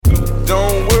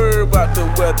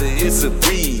weather, it's a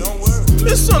breeze.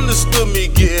 Misunderstood me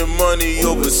getting money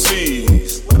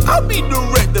overseas. I be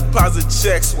direct deposit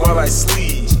checks while I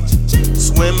sleep.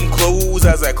 Swim clothes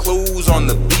as I close on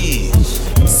the beach.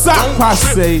 Sak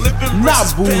Passe,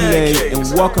 Nabule,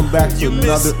 and welcome back to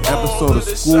another episode of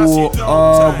School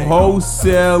of Wholesaling.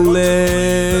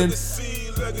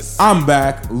 I'm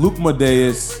back, Luke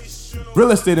Madeus,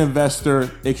 real estate investor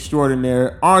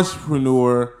extraordinaire,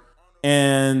 entrepreneur,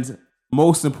 and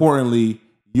most importantly,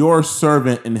 your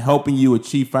servant in helping you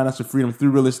achieve financial freedom through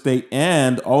real estate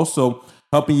and also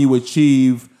helping you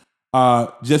achieve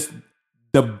just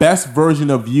the best version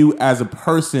of you as a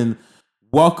person.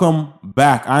 Welcome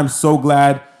back. I'm so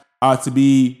glad to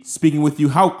be speaking with you.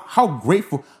 How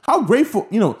grateful,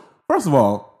 first of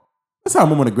all, let's have a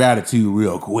moment of gratitude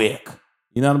real quick.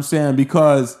 You know what I'm saying?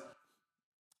 Because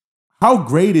how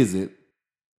great is it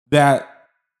that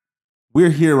we're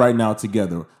here right now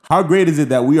together? How great is it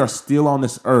that we are still on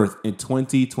this earth in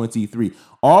 2023?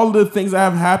 All the things that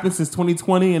have happened since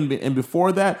 2020 and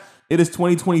before that, it is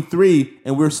 2023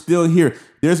 and we're still here.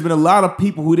 There's been a lot of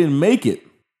people who didn't make it.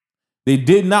 They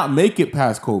did not make it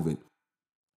past COVID.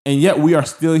 And yet we are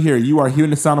still here. You are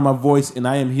hearing the sound of my voice and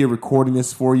I am here recording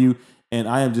this for you. And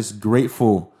I am just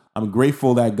grateful. I'm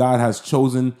grateful that God has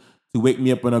chosen to wake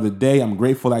me up another day. I'm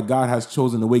grateful that God has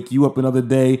chosen to wake you up another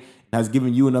day and has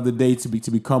given you another day to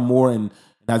become more and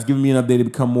has given me another day to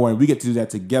become more. And we get to do that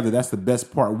together. That's the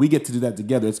best part. We get to do that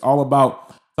together. It's all about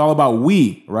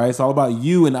we, right? It's all about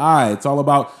you and I. It's all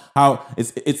about how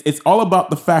it's all about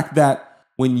the fact that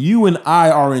when you and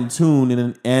I are in tune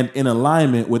and in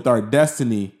alignment with our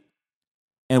destiny,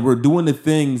 and we're doing the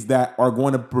things that are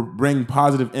going to bring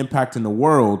positive impact in the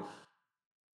world,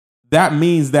 that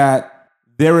means that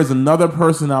there is another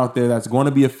person out there that's going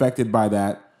to be affected by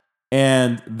that.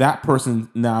 And that person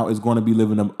now is going to be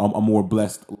living a more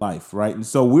blessed life, right? And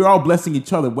so we're all blessing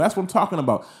each other. That's what I'm talking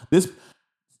about. This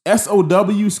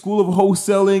SOW, School of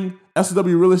Wholesaling, SOW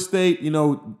Real Estate,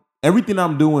 everything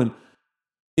I'm doing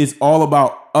is all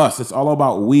about us. It's all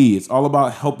about we. It's all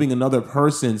about helping another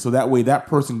person so that way that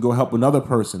person can go help another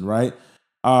person, right?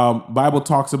 Bible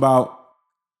talks about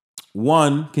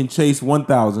one can chase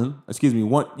 1,000.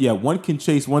 One can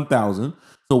chase 1,000.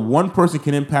 So one person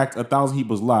can impact 1,000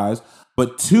 people's lives,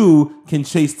 but two can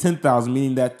chase 10,000,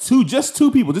 meaning that just two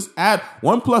people, just add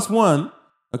 1 + 1,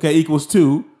 equals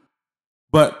 2.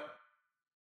 But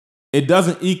it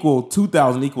doesn't equal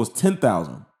 2,000 equals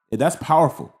 10,000. That's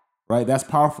powerful, right? That's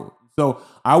powerful. So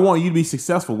I want you to be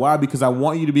successful. Why? Because I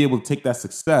want you to be able to take that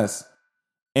success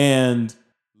and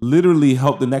literally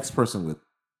help the next person with.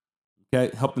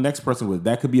 Okay, help the next person with.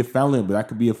 That could be a family member. That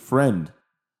could be a friend.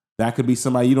 That could be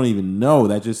somebody you don't even know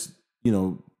that just,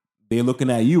 they're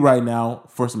looking at you right now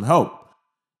for some help.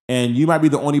 And you might be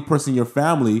the only person in your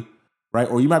family, right?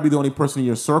 Or you might be the only person in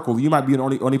your circle. You might be the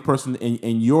only person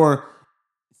in your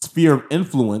sphere of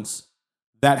influence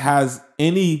that has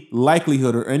any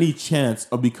likelihood or any chance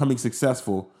of becoming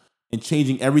successful and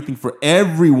changing everything for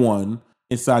everyone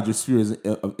inside your sphere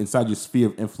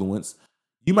of influence.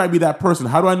 You might be that person.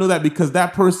 How do I know that? Because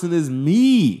that person is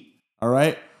me. All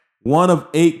right. One of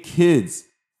 8 kids,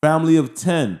 family of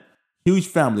 10, huge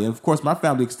family. And of course, my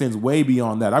family extends way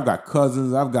beyond that. I've got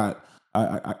cousins. I got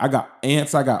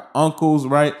aunts. I got uncles.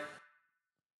 Right.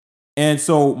 And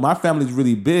so my family is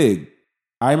really big.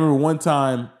 I remember one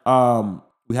time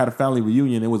we had a family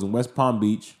reunion. It was in West Palm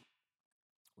Beach.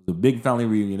 It was a big family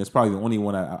reunion. It's probably the only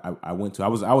one I went to. I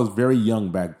was very young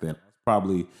back then.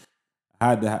 I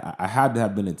had to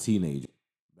have been a teenager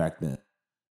back then.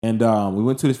 And we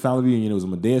went to this family reunion. It was a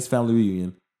Madeus family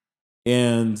reunion.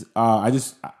 And I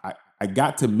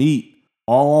got to meet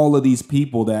all of these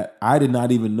people that I did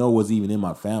not even know was even in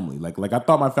my family. Like I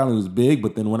thought my family was big,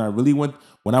 but then when I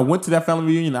went to that family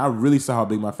reunion, I really saw how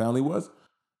big my family was.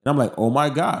 And I'm like, oh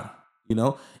my God,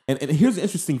 And here's the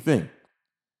interesting thing.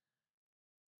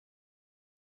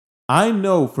 I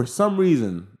know for some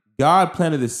reason, God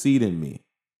planted a seed in me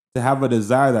to have a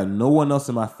desire that no one else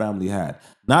in my family had.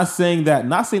 Not saying that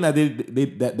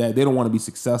they don't want to be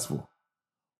successful.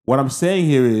 What I'm saying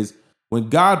here is when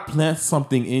God plants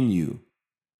something in you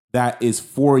that is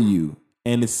for you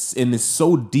and it's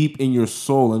so deep in your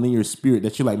soul and in your spirit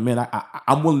that you're like, man,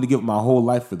 I'm willing to give my whole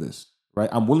life for this, right?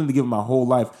 I'm willing to give my whole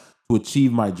life to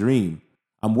achieve my dream.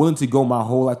 I'm willing to go my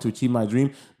whole life to achieve my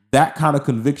dream. That kind of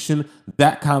conviction,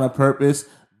 that kind of purpose,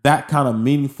 that kind of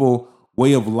meaningful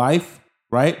way of life,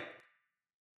 right?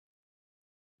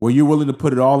 Where you're willing to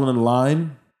put it all on the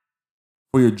line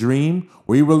for your dream,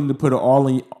 where you're willing to put it all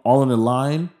on the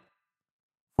line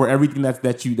for everything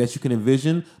that you can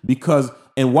envision.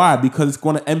 Why? Because it's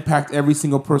going to impact every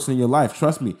single person in your life.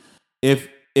 Trust me. If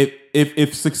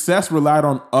if success relied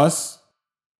on us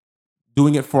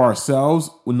doing it for ourselves,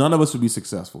 well, none of us would be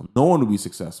successful. No one would be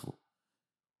successful.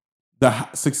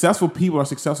 The successful people are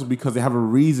successful because they have a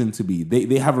reason to be.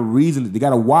 They have a reason. They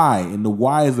got a why, and the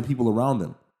why is the people around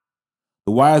them.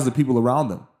 The why is the people around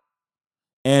them.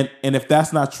 And if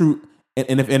that's not true,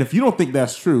 and if you don't think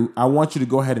that's true, I want you to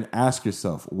go ahead and ask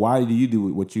yourself, why do you do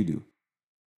what you do?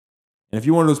 And if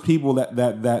you're one of those people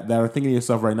that are thinking to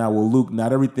yourself right now, well, Luke,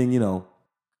 not everything,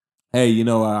 hey,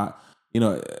 I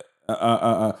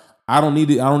don't need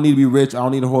to be rich. I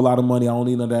don't need a whole lot of money. I don't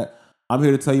need none of that. I'm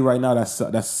here to tell you right now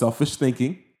that's selfish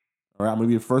thinking. All right, I'm gonna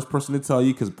be the first person to tell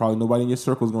you because probably nobody in your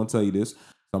circle is gonna tell you this. So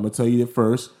I'm gonna tell you that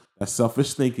first. That's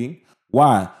selfish thinking.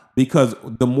 Why? Because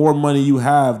the more money you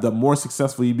have, the more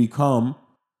successful you become,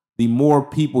 the more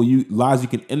lives you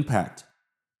can impact.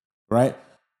 Right?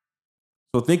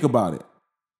 So think about it.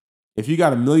 If you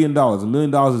got $1 million, $1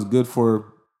 million is good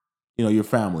for, your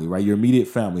family, right? Your immediate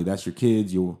family. That's your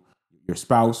kids, your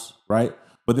spouse, right?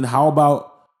 But then how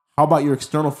about your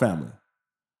external family?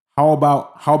 How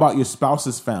about your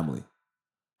spouse's family?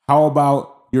 How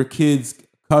about your kids'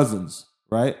 cousins,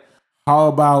 right? How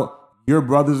about your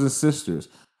brothers and sisters?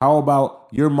 How about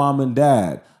your mom and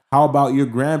dad? How about your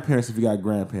grandparents if you got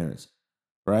grandparents,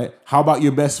 right? How about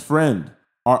your best friend?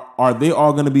 Are they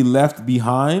all going to be left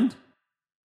behind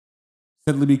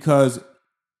simply because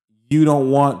you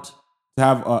don't want to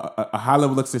have a high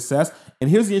level of success? And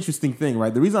here's the interesting thing,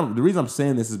 right? The reason I'm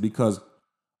saying this is because,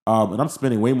 and I'm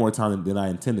spending way more time than I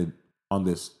intended on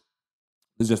this.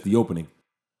 This is just the opening.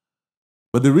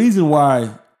 But the reason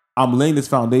why I'm laying this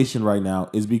foundation right now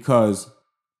is because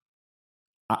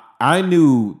I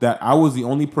knew that I was the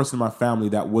only person in my family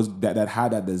that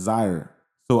had that desire.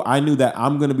 So I knew that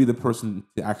I'm going to be the person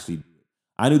to actually do it.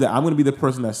 I knew that I'm going to be the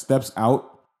person that steps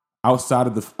outside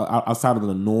of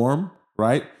the norm,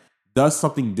 right? Does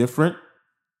something different,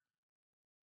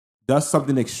 does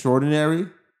something extraordinary,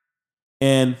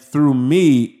 and through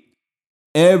me,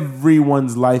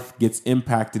 everyone's life gets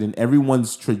impacted and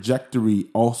everyone's trajectory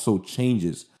also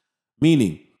changes.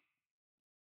 Meaning,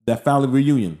 that family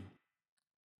reunion,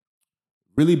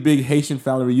 really big Haitian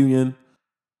family reunion,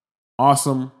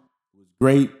 awesome, it was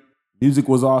great, music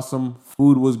was awesome,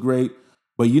 food was great,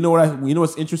 but you know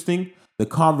what's interesting? The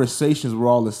conversations were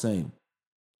all the same.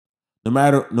 No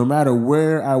matter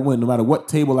where I went, no matter what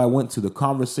table I went to, the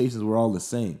conversations were all the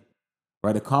same,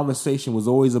 right? The conversation was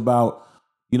always about,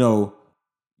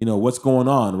 what's going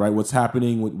on, right? What's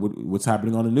happening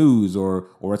on the news, or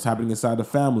what's happening inside the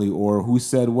family, or who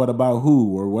said what about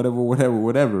who, or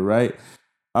whatever, right?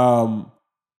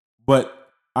 But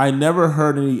I never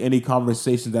heard any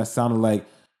conversations that sounded like,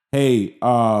 hey,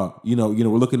 we're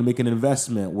looking to make an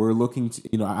investment. We're looking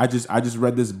to, I just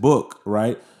read this book,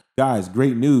 right? Guys,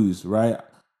 great news, right?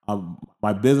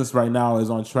 My business right now is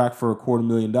on track for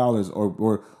 $250,000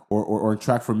 or on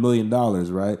track for $1 million,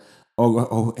 right?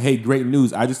 Oh, hey, great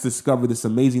news! I just discovered this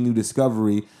amazing new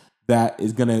discovery that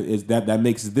that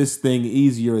makes this thing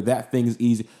easier, that thing's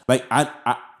easy. Like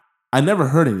I never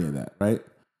heard any of that, right?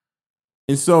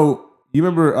 And so you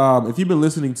remember, if you've been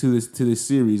listening to this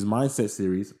series, mindset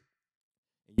series,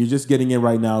 you're just getting in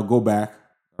right now, go back,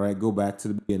 all right, go back to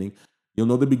the beginning. You'll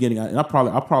know the beginning, and I'll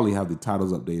probably have the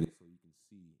titles updated so you can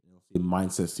see the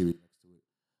mindset series next to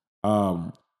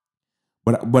it.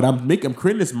 But I'm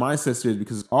creating this mindset series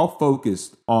because it's all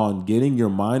focused on getting your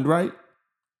mind right,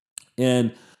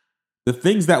 and the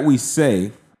things that we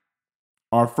say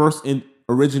are first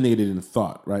originated in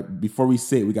thought, right? Before we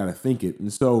say it, we got to think it,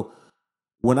 and so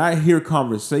when I hear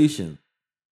conversation,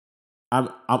 I'm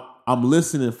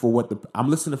listening for I'm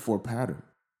listening for a pattern,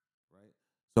 right?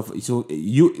 So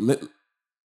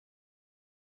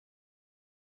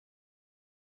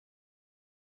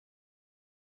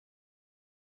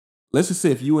let's just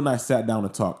say if you and I sat down to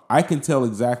talk, I can tell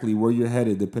exactly where you're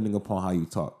headed depending upon how you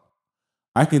talk.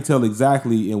 I can tell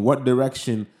exactly in what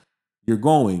direction you're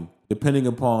going depending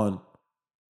upon,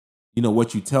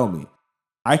 what you tell me.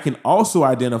 I can also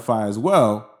identify as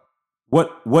well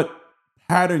what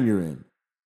pattern you're in.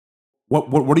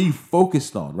 What are you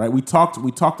focused on, right? We talked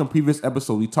on previous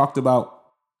episodes. We talked about,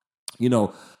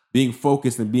 being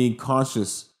focused and being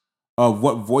conscious of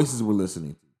what voices we're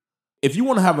listening to. If you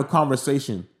want to have a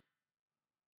conversation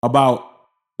about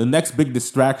the next big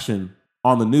distraction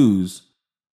on the news,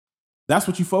 that's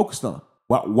what you focused on.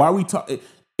 Why are we talking?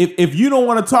 If you don't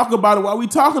want to talk about it, why are we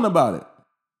talking about it?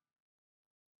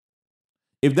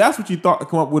 If that's what you thought to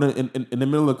come up with in the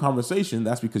middle of the conversation,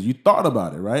 that's because you thought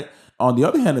about it, right? On the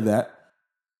other hand of that,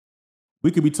 we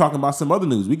could be talking about some other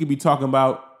news. We could be talking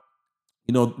about,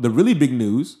 the really big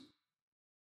news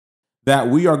that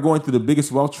we are going through the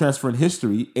biggest wealth transfer in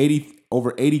history,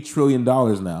 over $80 trillion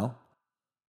now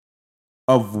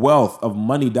of wealth, of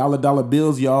money, dollar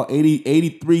bills, y'all.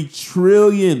 83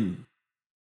 trillion.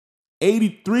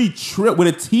 83 trillion with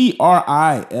a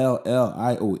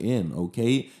TRILLION,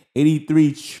 okay?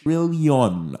 83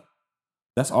 trillion.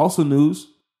 That's also news.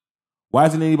 Why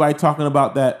isn't anybody talking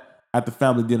about that at the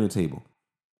family dinner table?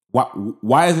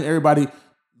 Why isn't everybody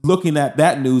looking at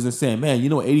that news and saying, man,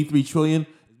 83 trillion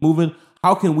is moving?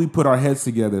 How can we put our heads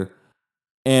together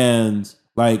and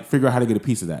figure out how to get a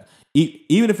piece of that?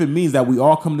 Even if it means that we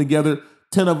all come together,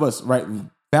 10 of us, right?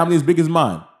 Family as big as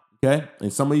mine, okay?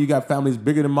 And some of you got families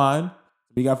bigger than mine.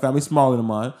 You got families smaller than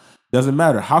mine. Doesn't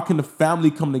matter. How can the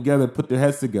family come together, put their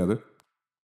heads together,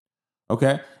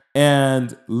 okay?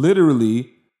 And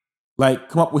literally,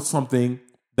 come up with something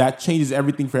that changes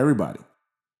everything for everybody.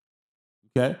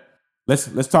 Okay,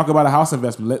 let's talk about a house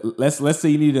investment. Let's say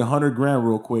you needed $100,000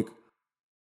 real quick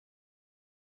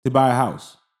to buy a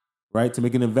house, right? To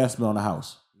make an investment on a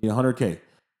house, you need $100K.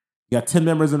 You got 10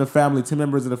 members in the family. 10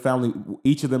 members in the family,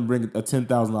 each of them bring a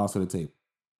 $10,000 to the table.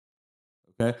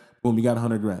 Okay, boom, you got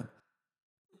 $100,000.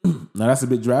 Now that's a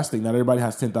bit drastic. Not everybody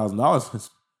has $10,000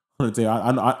 on the table.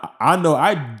 I know.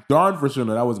 I darn for sure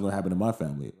know that wasn't going to happen in my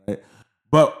family, right?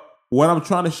 But what I'm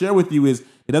trying to share with you is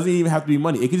it doesn't even have to be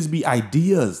money. It could just be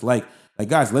ideas. Like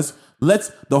guys, let's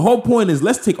the whole point is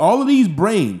let's take all of these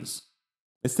brains.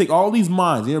 Let's take all these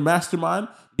minds. In your mastermind,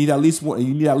 you need at least one.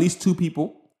 You need at least two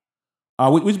people.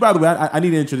 Which by the way, I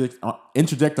need to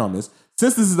interject on this.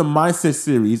 Since this is a mindset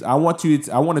series, I want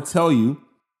to tell you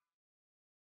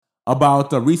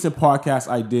about a recent podcast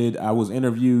I did. I was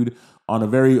interviewed on a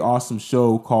very awesome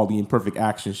show called The Imperfect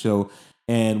Action Show.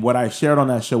 And what I shared on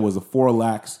that show was the 4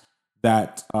 lacks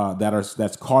that's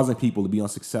causing people to be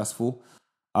unsuccessful,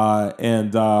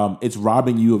 and it's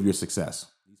robbing you of your success.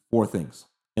 These 4 things,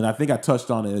 and I think I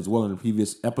touched on it as well in a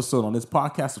previous episode on this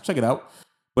podcast. So check it out.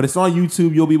 But it's on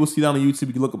YouTube. You'll be able to see that on YouTube.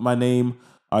 You can look up my name.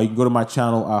 You can go to my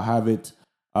channel. I'll have it.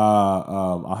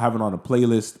 I'll have it on a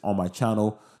playlist on my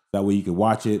channel. That way you can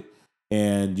watch it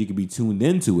and you can be tuned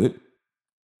into it.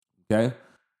 Okay.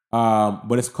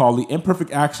 But it's called The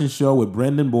Imperfect Action Show with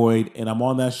Brendan Boyd, and I'm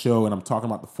on that show and I'm talking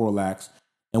about the 4 lacks.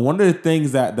 And one of the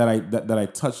things that I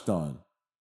touched on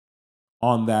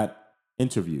that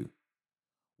interview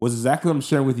was exactly what I'm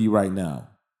sharing with you right now.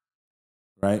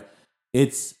 Right?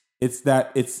 It's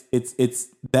that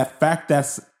fact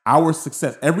that's our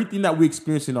success, everything that we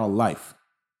experience in our life,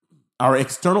 our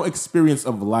external experience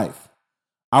of life,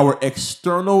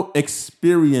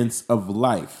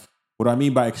 What do I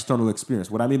mean by external experience?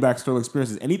 What I mean by external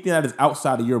experience is anything that is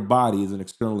outside of your body is an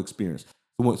external experience.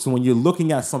 So when you're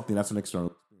looking at something, that's an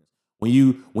external experience.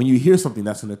 When you hear something,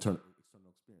 that's an external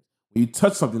experience. When you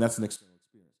touch something, that's an external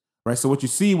experience. Right? So what you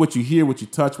see, what you hear, what you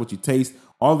touch, what you taste,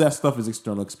 all that stuff is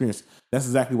external experience. That's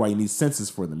exactly why you need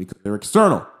senses for them, because they're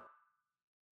external.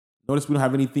 Notice we don't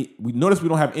have anything. We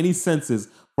don't have any senses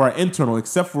for our internal,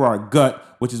 except for our gut,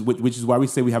 which is why we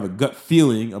say we have a gut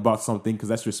feeling about something, because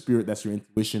that's your spirit, that's your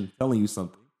intuition telling you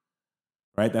something,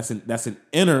 right? That's an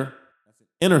inner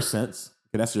sense.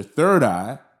 Okay, that's your third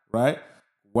eye, right?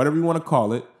 Whatever you want to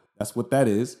call it, that's what that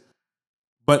is.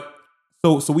 But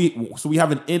so we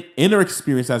have an inner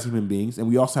experience as human beings, and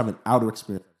we also have an outer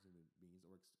experience as human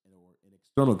beings, or an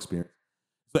external experience.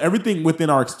 So everything within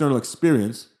our external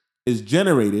experience is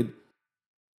generated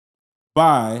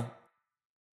by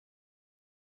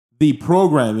the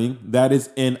programming that is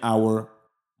in our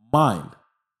mind.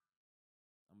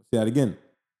 I'm going to say that again.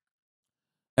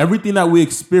 Everything that we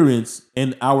experience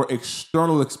in our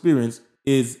external experience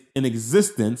is in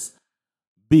existence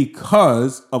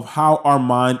because of how our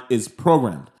mind is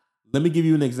programmed. Let me give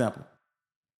you an example.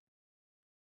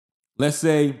 Let's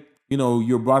say,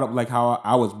 you're brought up like how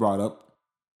I was brought up,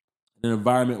 in an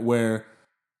environment where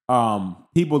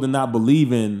people did not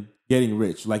believe in getting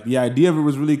rich. Like, the idea of it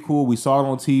was really cool. We saw it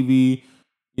on TV,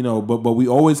 but we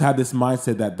always had this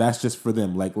mindset that that's just for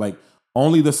them. Like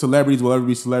only the celebrities will ever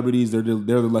be celebrities. They're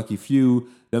the lucky few.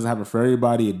 It doesn't happen for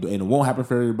everybody, and it won't happen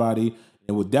for everybody.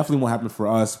 It definitely won't happen for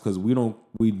us, because we don't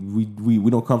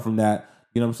come from that.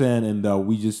 You know what I'm saying? And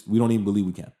we don't even believe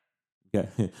we can.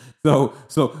 Okay.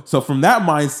 So from that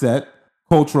mindset,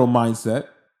 cultural mindset,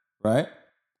 right?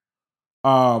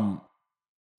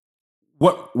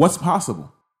 What's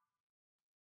possible?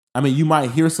 I mean, you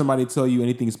might hear somebody tell you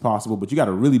anything is possible, but you got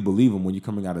to really believe them when you're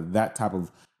coming out of that type of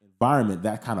environment,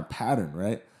 that kind of pattern,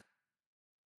 right?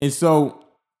 And so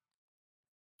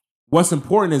what's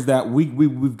important is that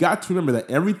we've got to remember that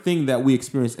everything that we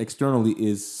experience externally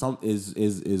is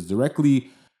directly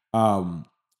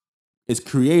is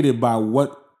created by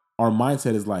what our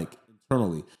mindset is like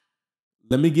internally.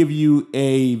 let me give you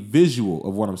a visual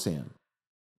of what I'm saying.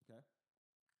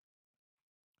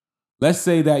 Let's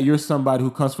say that you're somebody who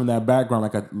comes from that background,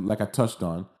 like I touched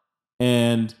on,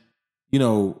 and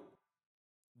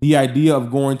the idea of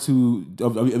going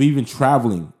of even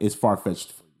traveling is far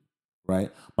fetched for you,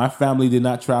 right? My family did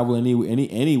not travel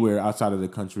anywhere outside of the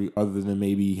country other than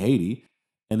maybe Haiti,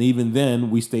 and even then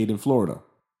we stayed in Florida,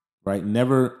 right?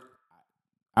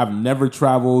 I've never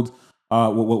traveled.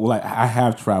 I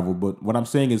have traveled, but what I'm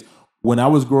saying is, when I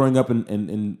was growing up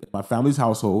in my family's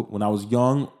household, when I was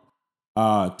young.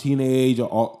 Teenage,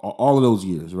 all of those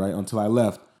years, right? Until I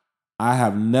left, I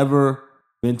have never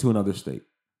been to another state.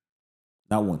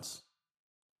 Not once.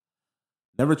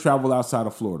 Never traveled outside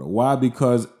of Florida. Why?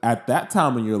 Because at that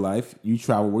time in your life, you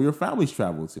travel where your families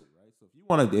travel to, right? So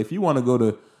if you want to go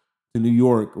to New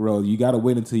York, well, you got to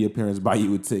wait until your parents buy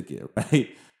you a ticket, right?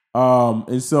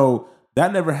 And so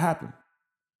that never happened.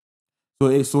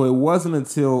 So it wasn't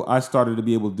until I started to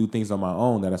be able to do things on my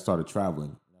own that I started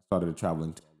traveling. I started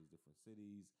traveling to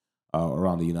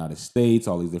around the United States,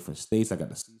 all these different states. I got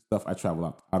to see stuff. I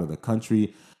traveled out of the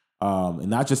country, and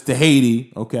not just to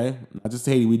Haiti. Okay, not just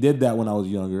to Haiti. We did that when I was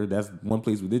younger. That's one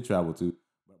place we did travel to.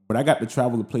 But I got to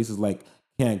travel to places like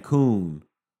Cancun.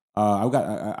 I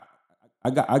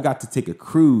got to take a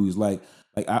cruise.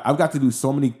 I've got to do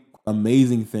so many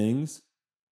amazing things,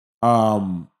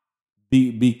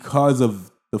 because of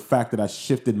the fact that I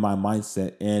shifted my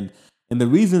mindset. And the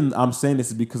reason I'm saying this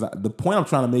is because the point I'm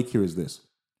trying to make here is this.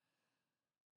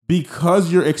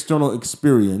 Because your external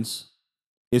experience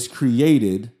is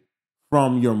created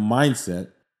from your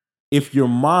mindset, if your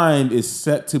mind is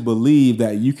set to believe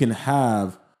that you can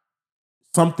have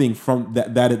something from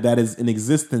that is in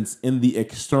existence in the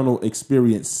external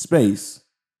experience space,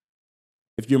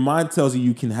 if your mind tells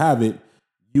you can have it,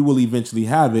 you will eventually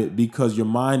have it because your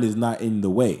mind is not in the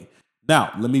way.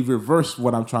 Now, let me reverse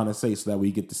what I'm trying to say so that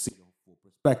we get to see the full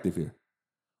perspective here.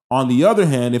 On the other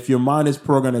hand, if your mind is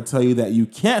programmed to tell you that you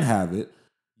can't have it,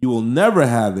 you will never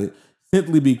have it,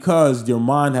 simply because your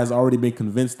mind has already been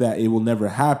convinced that it will never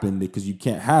happen because you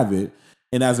can't have it.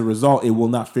 And as a result, it will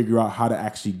not figure out how to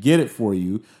actually get it for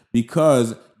you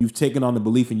because you've taken on the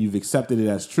belief and you've accepted it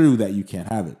as true that you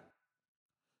can't have it.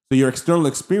 So your external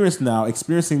experience now,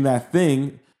 experiencing that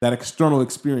thing, that external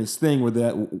experience thing,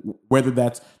 whether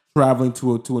that's traveling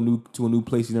to a new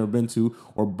place you've never been to,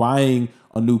 or buying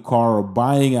a new car, or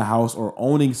buying a house, or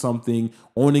owning something,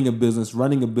 owning a business,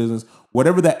 running a business,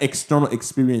 whatever that external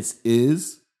experience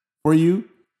is for you,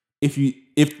 if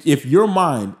your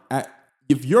mind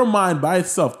by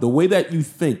itself, the way that you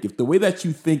think, if the way that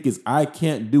you think is I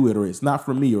can't do it, or it's not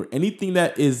for me, or anything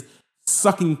that is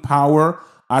sucking power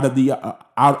out of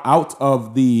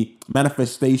the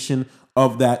manifestation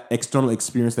of that external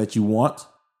experience that you want,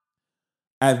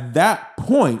 at that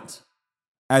point,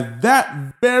 at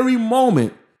that very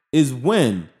moment is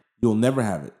when you'll never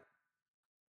have it.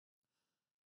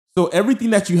 So everything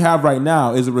that you have right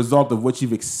now is a result of what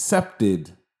you've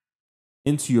accepted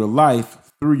into your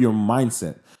life through your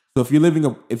mindset. So if you're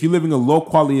living a low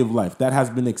quality of life that has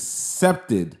been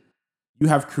accepted, you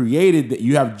have created that,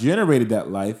 you have generated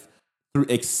that life through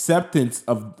acceptance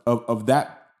of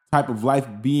that type of life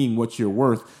being what you're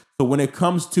worth. So when it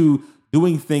comes to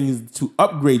doing things to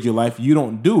upgrade your life, you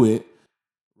don't do it,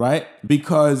 right?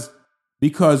 Because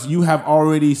you have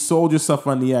already sold yourself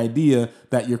on the idea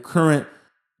that the current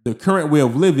way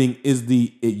of living is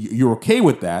you're okay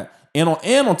with that. And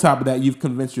on top of that, you've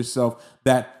convinced yourself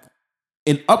that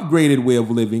an upgraded way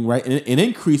of living, right? An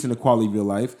increase in the quality of your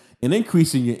life, an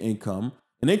increase in your income,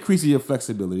 an increase in your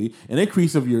flexibility, an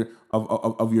increase of your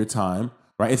time,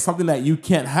 right? It's something that you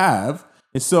can't have,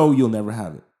 and so you'll never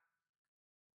have it.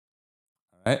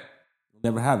 All right? You'll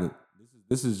never have it.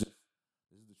 This is the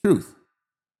truth.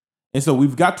 And so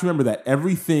we've got to remember that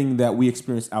everything that we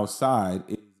experience outside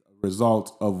is a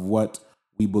result of what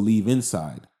we believe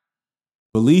inside.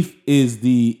 Belief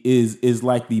is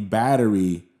like the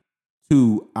battery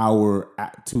to our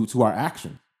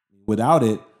action. Without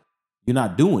it, you're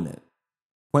not doing it.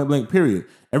 Point blank, period.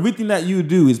 Everything that you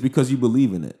do is because you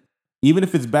believe in it. Even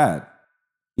if it's bad.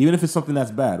 Even if it's something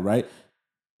that's bad, right?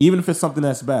 Even if it's something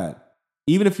that's bad.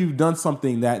 Even if you've done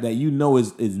something that you know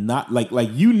is not like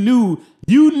you knew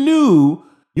you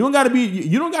don't gotta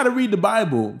read the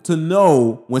Bible to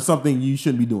know when something you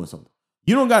shouldn't be doing something.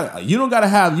 You don't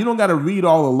gotta read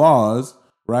all the laws,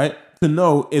 right? To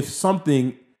know if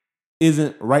something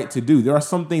isn't right to do. There are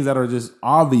some things that are just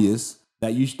obvious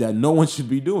that no one should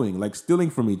be doing, like stealing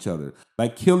from each other,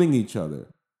 like killing each other,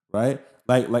 right?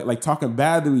 Like talking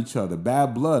bad to each other,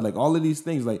 bad blood, like all of these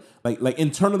things, like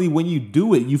internally when you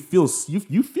do it, you feel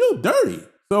dirty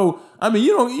So, I mean,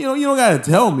 you don't got to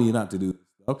tell me not to do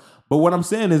stuff. But what I'm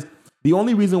saying is the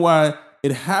only reason why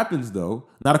it happens, though,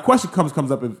 now the question comes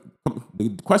up.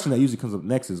 The question that usually comes up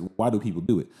next is, why do people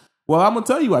do it? Well, I'm going to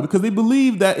tell you why. Because they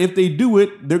believe that if they do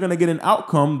it, they're going to get an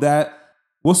outcome that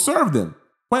will serve them.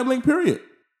 Point blank, period.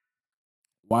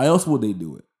 Why else would they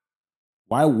do it?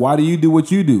 Why do you do what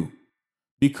you do?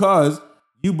 Because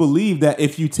you believe that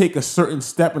if you take a certain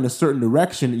step in a certain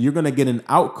direction, you're going to get an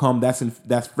outcome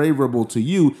that's favorable to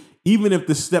you, even if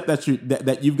the step that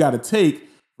you've got to take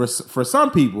for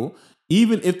some people,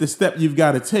 even if the step you've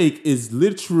got to take is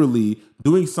literally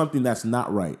doing something that's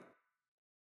not right.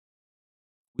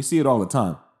 We see it all the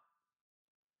time.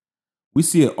 We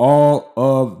see it all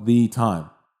of the time.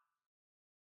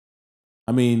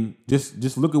 I mean,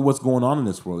 just look at what's going on in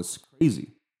this world. It's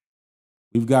crazy.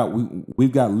 We've got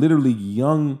literally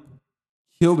young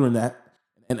children that,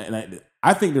 and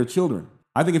I think they're children.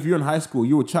 I think if you're in high school,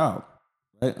 you're a child,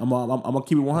 right? I'm gonna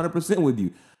keep it 100% with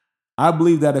you. I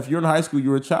believe that if you're in high school,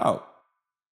 you're a child.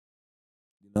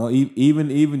 You know,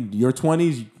 even your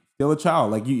 20s, you're still a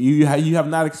child. Like you have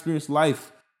not experienced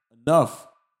life enough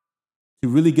to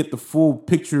really get the full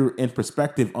picture and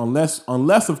perspective, unless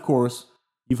of course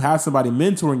you've had somebody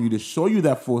mentoring you to show you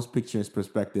that full picture and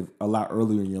perspective a lot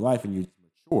earlier in your life, and you're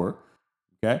mature.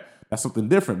 Okay, that's something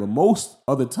different. But most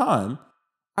of the time,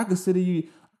 I consider you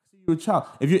a child.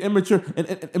 If you're immature,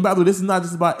 and by the way, this is not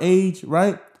just about age,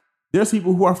 right? There's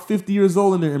people who are 50 years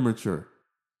old and they're immature.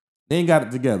 They ain't got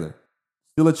it together.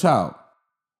 Still a child,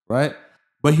 right?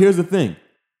 But here's the thing: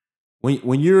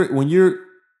 when you're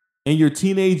in your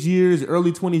teenage years,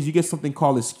 early 20s, you get something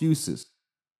called excuses.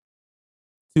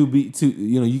 You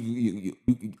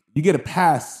get a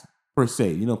pass per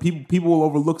se. You know, people will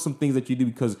overlook some things that you do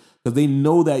because they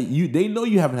know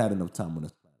you haven't had enough time on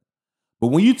this planet. But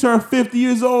when you turn 50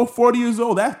 years old, 40 years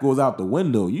old, that goes out the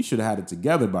window. You should have had it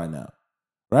together by now,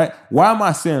 right? Why am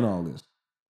I saying all this?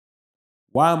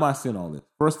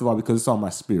 First of all, because it's on my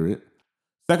spirit.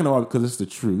 Second of all, because it's the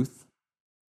truth.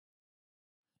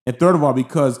 And third of all,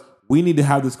 because we need to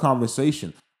have this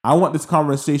conversation. I want this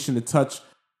conversation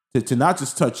to not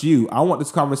just touch you. I want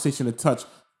this conversation to touch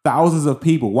thousands of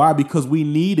people. Why? Because we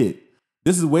need it.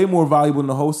 This is way more valuable than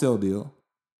a wholesale deal.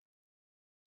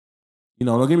 You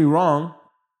know, don't get me wrong.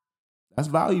 That's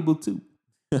valuable too.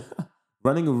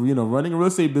 Running a real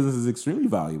estate business is extremely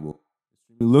valuable.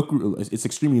 It's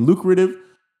extremely lucrative,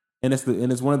 and it's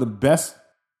one of the best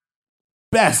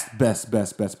paths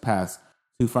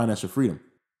to financial freedom.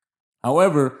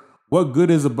 However, what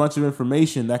good is a bunch of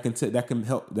information that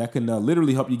can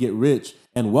literally help you get rich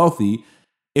and wealthy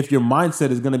if your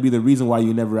mindset is going to be the reason why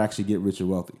you never actually get rich or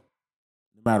wealthy,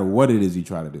 no matter what it is you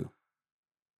try to do?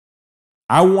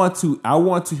 I want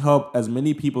to help as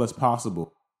many people as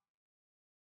possible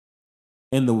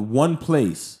in the one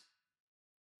place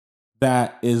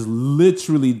that is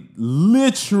literally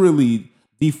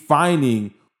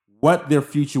defining what their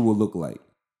future will look like.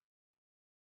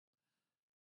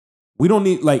 We don't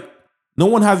need, no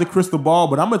one has a crystal ball,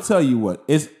 but I'm going to tell you what.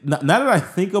 Now that I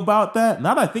think about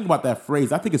that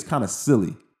phrase, I think it's kind of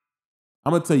silly. I'm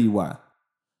going to tell you why.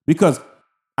 Because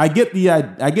I get the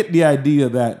idea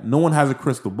that no one has a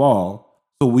crystal ball,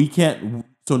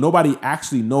 so nobody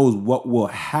actually knows what will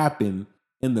happen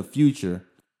in the future.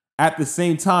 At the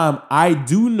same time, I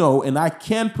do know and I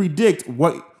can predict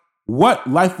what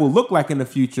life will look like in the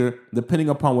future, depending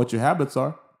upon what your habits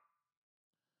are.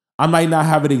 I might not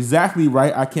have it exactly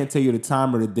right. I can't tell you the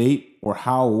time or the date or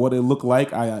what it looked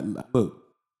like. I don't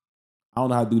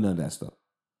know how to do none of that stuff.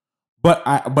 But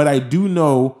I do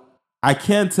know I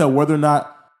can tell whether or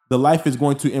not the life is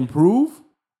going to improve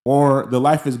or the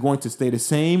life is going to stay the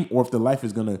same, or if the life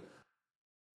is going to,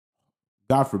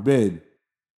 God forbid,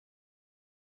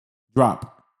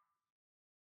 drop.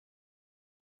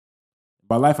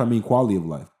 By life, I mean quality of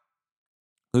life.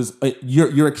 Because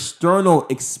your external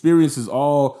experience is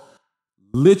all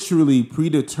literally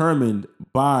predetermined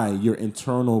by your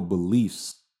internal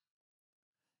beliefs,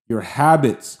 your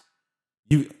habits.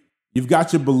 You've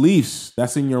got your beliefs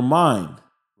that's in your mind,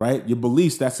 right? Your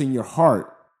beliefs that's in your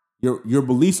heart. Your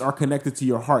beliefs are connected to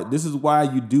your heart. This is why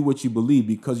you do what you believe,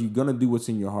 because you're going to do what's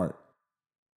in your heart.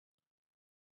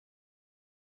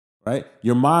 Right?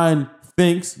 Your mind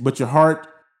thinks, but your heart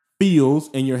feels,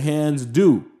 and your hands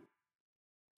do.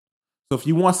 So if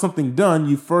you want something done,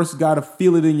 you first got to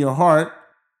feel it in your heart,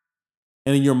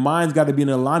 and then your mind's got to be in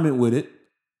alignment with it.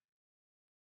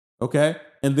 Okay?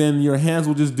 And then your hands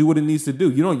will just do what it needs to do.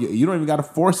 You don't even got to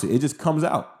force it. It just comes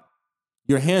out.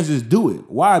 Your hands just do it.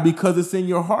 Why? Because it's in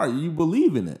your heart. You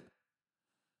believe in it.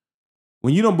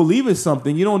 When you don't believe in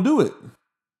something, you don't do it.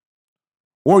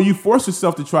 Or you force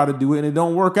yourself to try to do it and it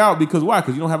don't work out because why?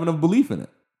 Because you don't have enough belief in it.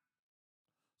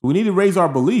 We need to raise our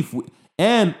belief.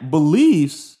 And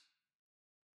beliefs,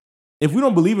 if we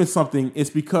don't believe in something, it's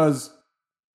because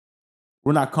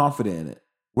we're not confident in it.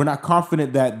 We're not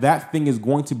confident that that thing is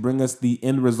going to bring us the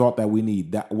end result that we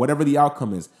need, that whatever the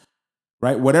outcome is,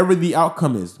 right? Whatever the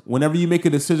outcome is, whenever you make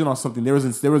a decision on something, there is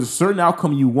a certain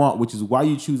outcome you want, which is why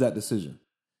you choose that decision.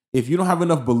 If you don't have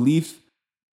enough belief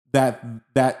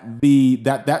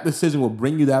that decision will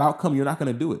bring you that outcome, you're not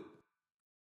going to do it.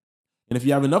 And if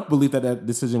you have enough belief that that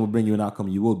decision will bring you an outcome,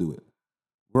 you will do it.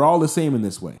 We're all the same in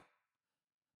this way.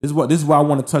 This is why I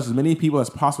want to touch as many people as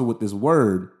possible with this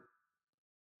word,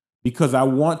 because I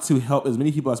want to help as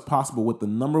many people as possible with the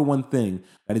number one thing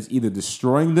that is either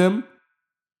destroying them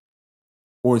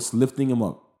or it's lifting them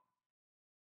up.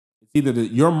 It's either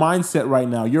your mindset right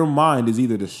now, your mind is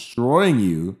either destroying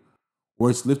you or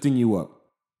it's lifting you up.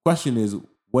 Question is,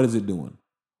 what is it doing?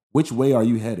 Which way are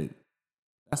you headed?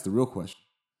 That's the real question.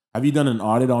 Have you done an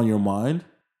audit on your mind?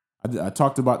 I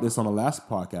talked about this on the last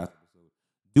podcast.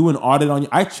 Do an audit on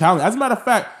I challenge. As a matter of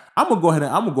fact, I'm gonna go ahead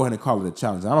and call it a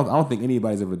challenge. I don't think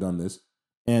anybody's ever done this.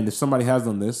 And if somebody has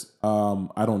done this,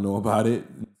 I don't know about it.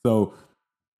 So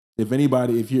if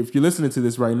anybody, if you're listening to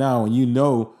this right now and you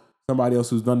know somebody else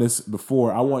who's done this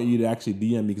before, I want you to actually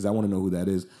DM me because I want to know who that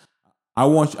is. I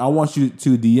want you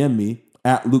to DM me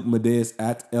at Luke Madeus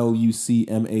at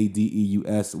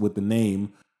LUCMADEUS with the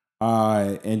name,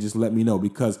 and just let me know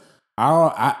because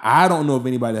I don't know if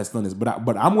anybody has done this,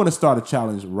 but I'm going to start a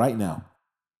challenge right now.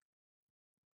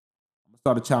 I'm going to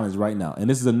start a challenge right now, and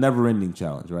this is a never-ending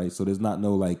challenge, right? So there's not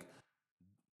no like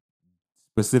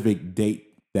specific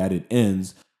date that it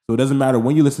ends. So it doesn't matter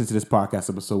when you listen to this podcast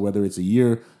episode, whether it's a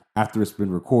year after it's been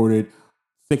recorded,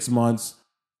 6 months,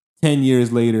 10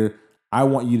 years later. I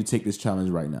want you to take this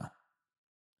challenge right now.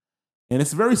 And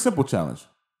it's a very simple challenge.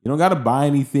 You don't got to buy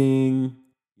anything.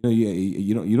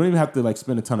 You don't even have to like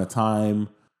spend a ton of time.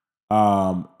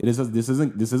 This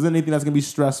isn't anything that's gonna be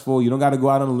stressful. You don't got to go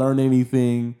out and learn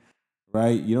anything,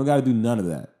 right? You don't got to do none of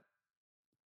that.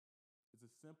 It's a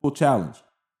simple challenge,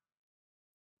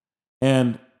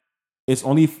 and it's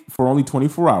only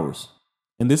 24 hours.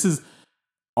 And this is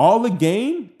all the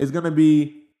gain is gonna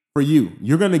be for you.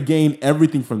 You're gonna gain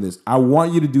everything from this. I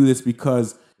want you to do this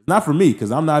because it's not for me,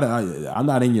 because I'm not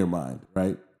in your mind,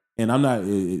 right? And I'm not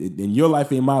in your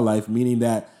life, ain't my life, meaning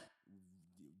that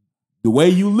the way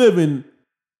you living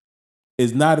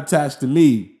is not attached to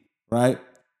me, right?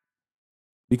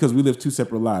 Because we live two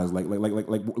separate lives, like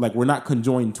we're not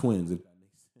conjoined twins, if that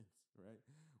makes sense, right?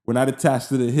 We're not attached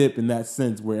to the hip in that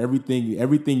sense, where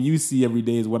everything you see every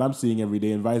day is what I'm seeing every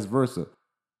day, and vice versa.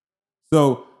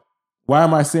 So why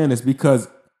am I saying this? Because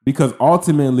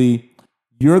ultimately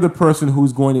you're the person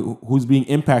who's being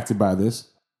impacted by this,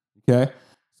 okay?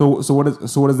 So what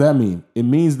does that mean? It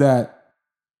means that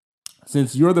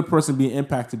since you're the person being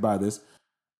impacted by this,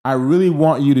 I really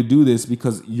want you to do this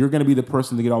because you're going to be the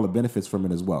person to get all the benefits from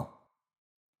it as well.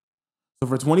 So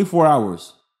for 24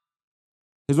 hours,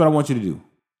 here's what I want you to do.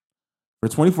 For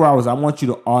 24 hours, I want you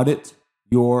to audit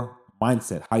your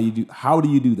mindset. How do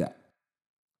you do that?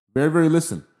 Very, very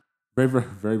listen. Very, very,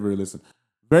 very, very listen.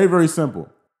 Very, very simple.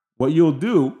 What you'll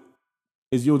do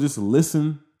is you'll just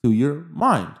listen to your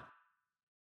mind.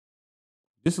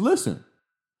 Just listen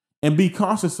and be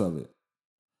conscious of it.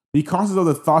 Be conscious of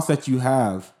the thoughts that you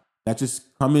have that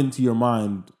just come into your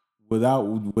mind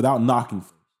without knocking,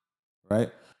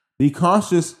 right? Be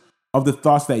conscious of the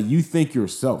thoughts that you think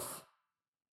yourself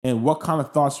and what kind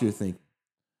of thoughts you're thinking.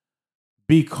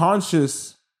 Be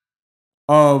conscious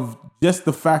of just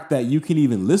the fact that you can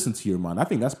even listen to your mind. I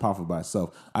think that's powerful by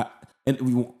itself.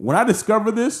 And when I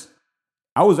discovered this,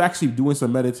 I was actually doing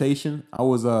some meditation. It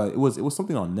was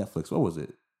something on Netflix. What was it?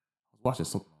 I was watching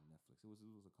something on Netflix. It was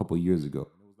a couple of years ago.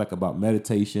 It was like about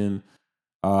meditation.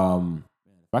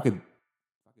 If I could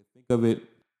think of it,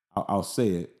 I'll say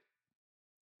it.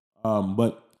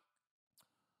 But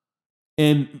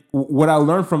what I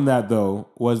learned from that though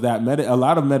was that a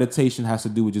lot of meditation has to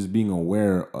do with just being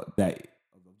aware that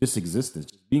just existence,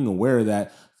 just being aware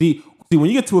that see when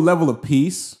you get to a level of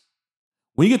peace,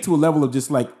 when you get to a level of just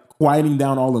like quieting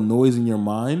down all the noise in your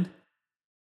mind,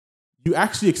 you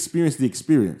actually experience the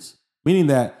experience. Meaning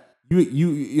that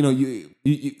you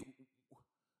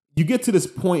get to this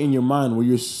point in your mind where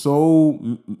you're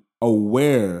so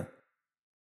aware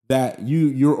that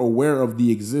you're aware of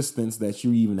the existence that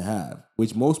you even have,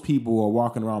 which most people are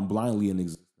walking around blindly in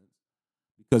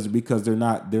existence because they're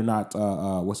not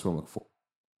what's wrong for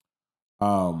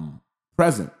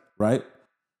present, right?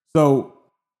 So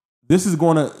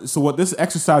what this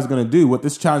exercise is going to do, what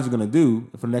this challenge is going to do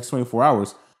for the next 24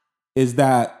 hours is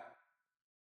that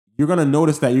you're going to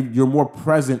notice that you're more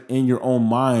present in your own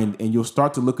mind, and you'll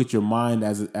start to look at your mind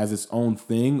as its own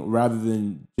thing rather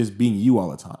than just being you all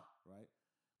the time.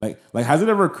 Right? Like has it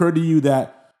ever occurred to you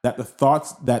that the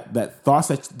thoughts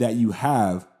that you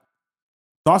have,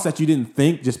 thoughts that you didn't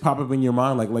think, just pop up in your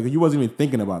mind? Like you wasn't even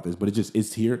thinking about this, but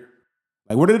it's here.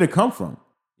 Like, where did it come from?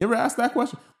 You ever ask that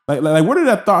question? Like where did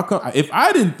that thought come? If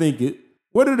I didn't think it,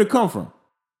 where did it come from?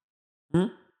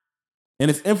 And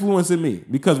it's influencing me.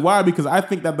 Because why? Because I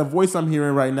think that the voice I'm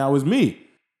hearing right now is me.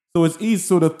 So it's easy.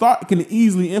 So the thought can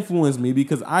easily influence me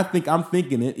because I think I'm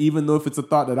thinking it, even though if it's a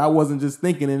thought that I wasn't just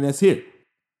thinking and it's here,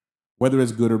 whether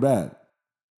it's good or bad.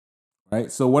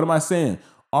 Right? So what am I saying?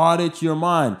 Audit your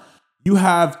mind.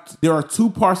 There are two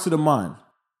parts to the mind.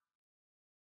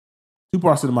 Two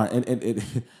parts of the mind. And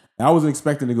I wasn't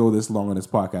expecting to go this long on this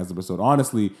podcast episode.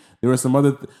 Honestly, there were some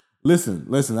other Listen.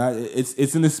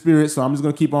 It's in the spirit, so I'm just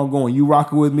gonna keep on going. You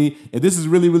rocking with me. If this is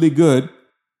really, really good,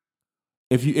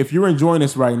 if you're enjoying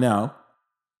this right now,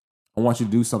 I want you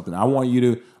to do something. I want you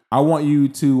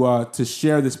to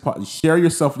share share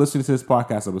yourself listening to this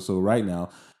podcast episode right now,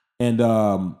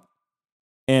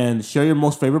 and share your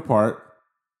most favorite part.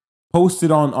 Post it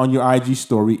on your IG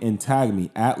story and tag me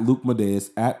at Luke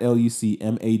Madeus at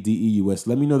LUCMADEUS.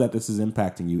 Let me know that this is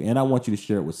impacting you, and I want you to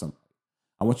share it with somebody.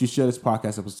 I want you to share this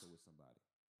podcast episode with somebody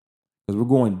because we're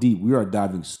going deep. We are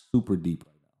diving super deep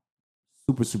right now,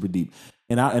 super, super deep.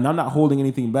 And I'm not holding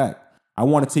anything back. I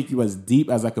want to take you as deep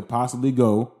as I could possibly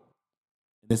go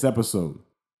in this episode.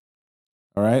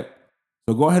 All right.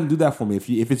 So go ahead and do that for me.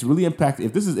 If it's really impacting,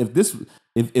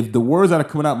 if the words that are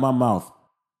coming out of my mouth,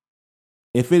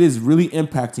 if it is really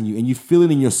impacting you and you feel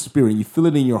it in your spirit, and you feel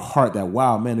it in your heart that,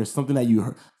 wow, man, there's something that you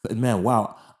heard, man,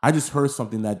 wow, I just heard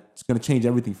something that's going to change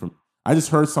everything for me. I just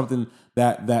heard something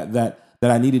that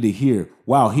I needed to hear.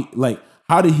 Wow,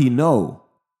 how did he know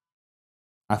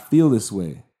I feel this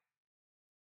way?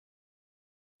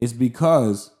 It's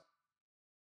because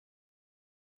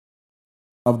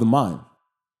of the mind.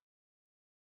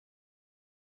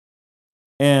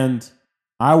 And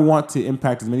I want to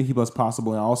impact as many people as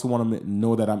possible, and I also want to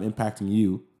know that I'm impacting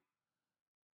you.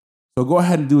 So go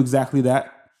ahead and do exactly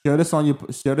that. Share this on your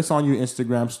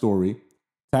Instagram story.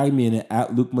 Tag me in it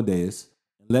at Luke Madeus.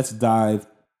 Let's dive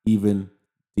even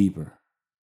deeper.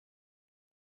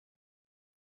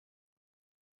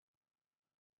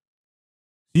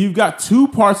 You've got two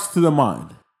parts to the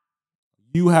mind.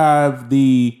 You have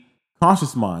the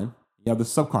conscious mind. You have the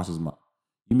subconscious mind.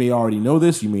 You may already know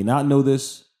this. You may not know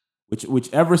this.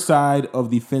 Whichever side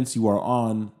of the fence you are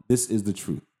on, this is the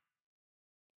truth.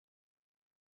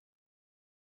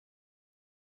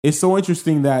 It's so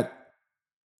interesting that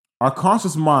our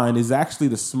conscious mind is actually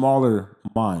the smaller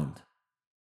mind.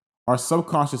 Our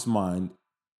subconscious mind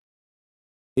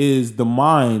is the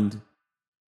mind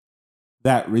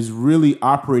that is really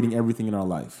operating everything in our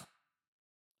life.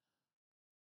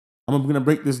 I'm going to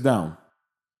break this down.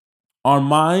 Our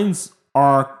minds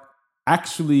are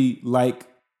actually like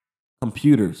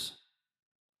computers.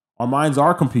 Our minds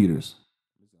are computers.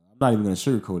 I'm not even going to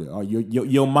sugarcoat it.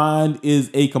 Your mind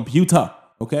is a computer,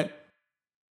 okay?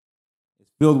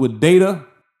 Filled with data.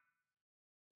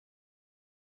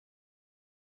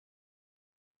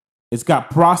 It's got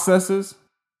processors.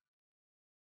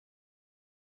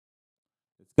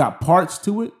 It's got parts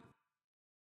to it.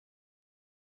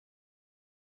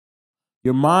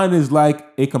 Your mind is like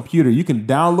a computer. You can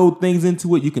download things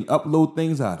into it. You can upload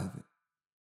things out of it.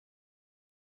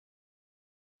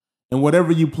 And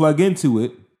whatever you plug into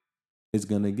it, it's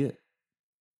going to get.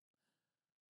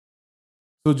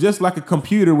 So just like a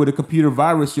computer with a computer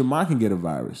virus, your mind can get a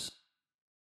virus.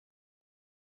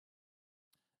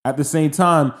 At the same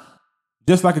time,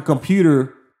 just like a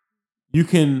computer, you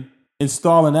can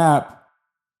install an app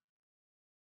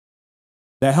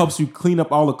that helps you clean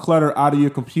up all the clutter out of your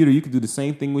computer. You can do the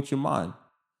same thing with your mind.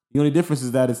 The only difference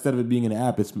is that instead of it being an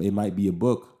app, it might be a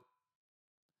book.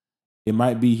 It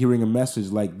might be hearing a message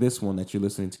like this one that you're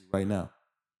listening to right now.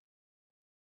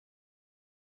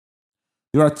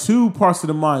 There are two parts of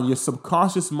the mind. Your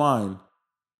subconscious mind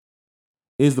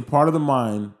is the part of the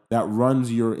mind that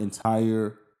runs your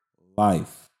entire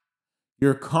life.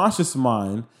 Your conscious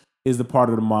mind is the part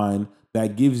of the mind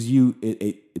that gives you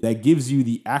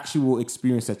the actual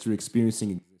experience that you're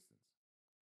experiencing.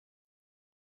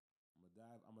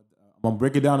 I'm going to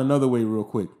break it down another way real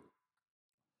quick.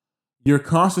 Your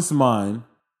conscious mind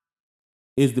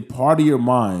is the part of your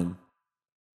mind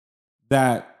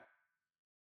that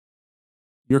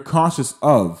you're conscious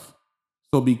of.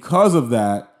 So because of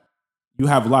that, you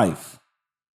have life.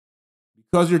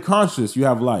 Because you're conscious, you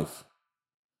have life.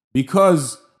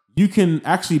 Because you can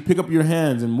actually pick up your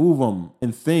hands and move them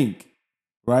and think,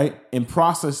 right? And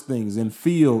process things and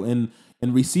feel and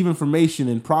receive information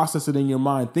and process it in your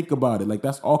mind. Think about it. Like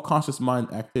that's all conscious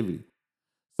mind activity.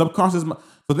 Subconscious. So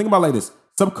think about it like this.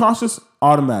 Subconscious,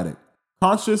 automatic.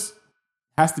 Conscious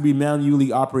has to be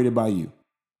manually operated by you.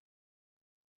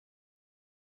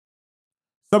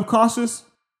 Subconscious,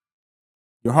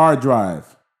 your hard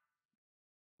drive,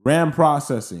 RAM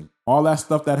processing, all that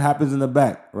stuff that happens in the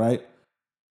back, right?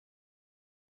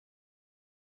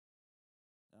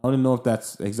 I don't even know if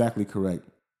that's exactly correct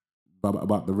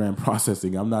about the RAM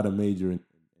processing. I'm not a major in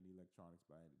electronics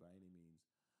by any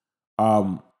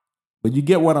means. But you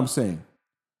get what I'm saying.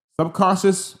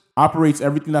 Subconscious operates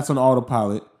everything that's on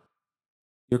autopilot.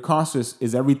 Your conscious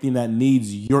is everything that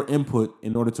needs your input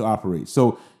in order to operate.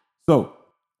 So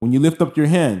when you lift up your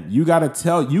hand, you have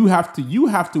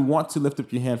to want to lift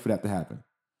up your hand for that to happen.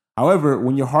 However,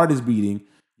 when your heart is beating,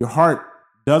 your heart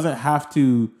doesn't have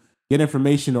to get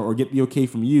information or get the okay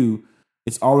from you.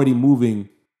 It's already moving,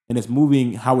 and it's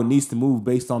moving how it needs to move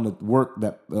based on the work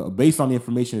based on the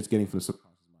information it's getting from the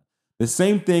subconscious mind. The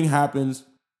same thing happens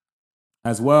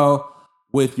as well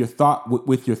with your thought,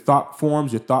 with your thought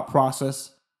forms, your thought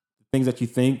process, things that you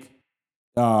think.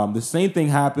 The same thing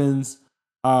happens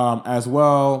as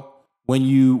well when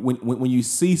you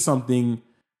see something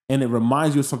and it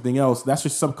reminds you of something else. That's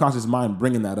your subconscious mind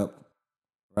bringing that up,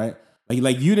 right?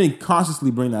 Like you didn't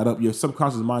consciously bring that up. Your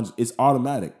subconscious mind is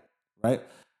automatic, right?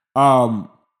 Your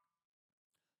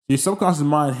subconscious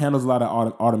mind handles a lot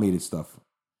of automated stuff,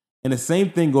 and the same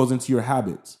thing goes into your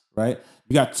habits, right?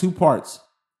 You got two parts.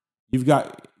 You've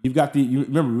got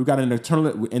remember, we've got an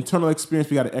internal experience,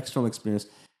 we got an external experience.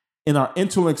 In our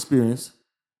internal experience,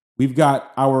 we've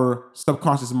got our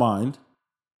subconscious mind,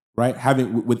 right?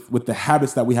 Having with the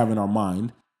habits that we have in our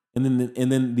mind. And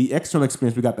then the external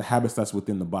experience, we got the habits that's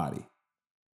within the body.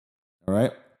 All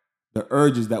right? The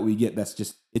urges that we get, that's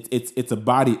just it's a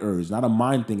body urge, not a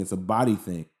mind thing, it's a body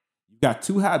thing. You got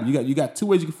two habits. You got two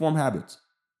ways you can form habits.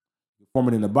 You can form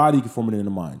it in the body, you can form it in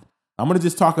the mind. I'm gonna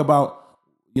just talk about,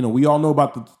 we all know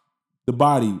about the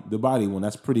body one.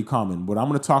 That's pretty common. But I'm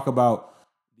going to talk about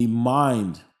the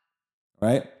mind,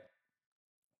 right?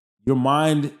 Your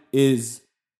mind is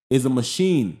a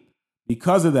machine.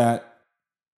 Because of that,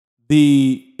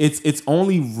 it's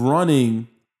only running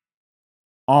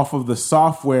off of the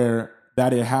software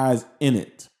that it has in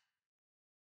it.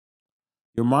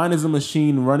 Your mind is a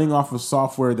machine running off of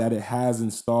software that it has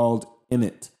installed in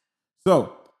it.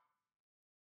 So,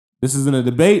 this isn't a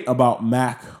debate about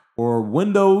Mac or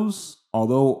Windows,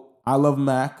 although I love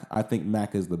Mac. I think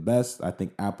Mac is the best. I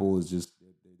think Apple is just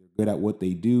they're good at what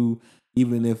they do.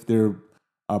 Even if their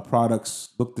products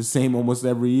look the same almost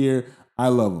every year, I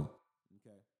love them.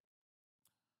 Okay.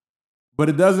 But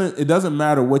it doesn't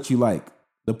matter what you like.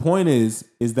 The point is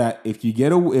that if you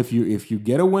get a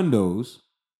Windows,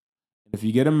 if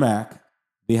you get a Mac,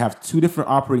 they have two different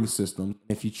operating systems.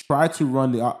 If you try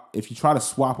to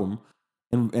swap them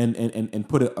and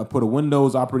put a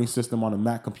Windows operating system on a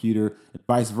Mac computer and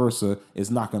vice versa, it's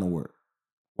not going to work.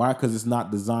 Why? Because it's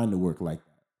not designed to work like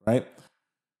that, right?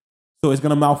 So it's going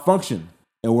to malfunction,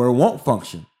 or it won't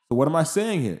function. So what am I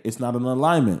saying here? It's not an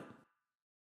alignment.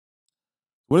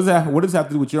 What does that have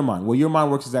to do with your mind? Well, your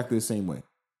mind works exactly the same way.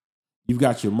 You've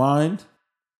got your mind,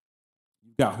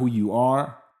 you've got who you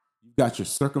are, you've got your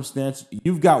circumstance,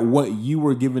 you've got what you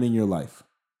were given in your life.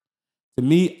 To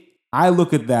me, I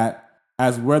look at that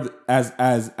as well,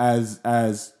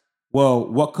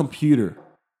 what computer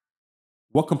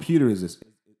is this? Is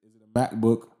it a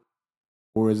MacBook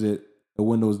or is it a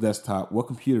Windows desktop? What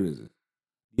computer is it?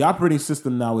 The operating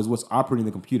system now is what's operating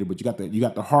the computer, but you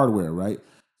got the hardware, right?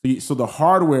 So the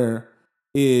hardware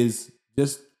is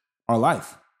just our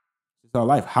life. It's our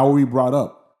life. How are we brought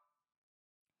up?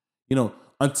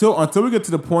 Until we get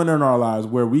to the point in our lives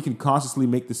where we can consciously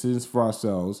make decisions for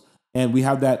ourselves and we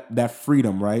have that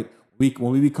freedom, right?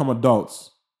 When we become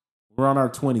adults, we're in our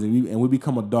 20s and we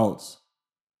become adults.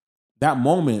 That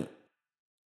moment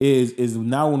is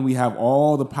now when we have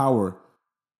all the power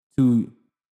to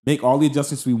make all the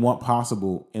adjustments we want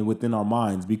possible and within our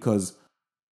minds, because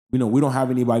we don't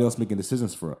have anybody else making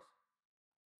decisions for us.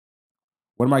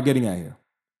 What am I getting at here?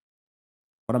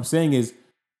 What I'm saying is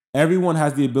everyone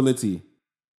has the ability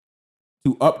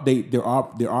to update their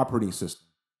operating system.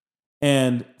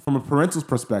 And from a parental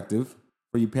perspective,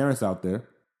 for you parents out there,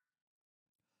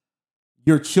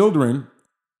 your children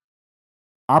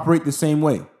operate the same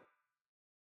way,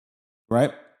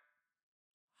 right?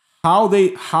 How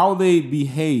they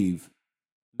behave,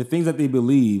 the things that they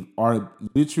believe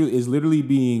is literally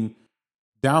being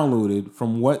downloaded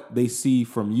from what they see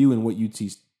from you and what you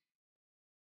teach.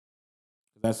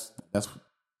 That's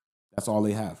all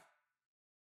they have.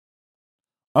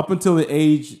 Up until the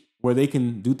age where they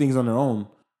can do things on their own,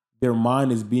 their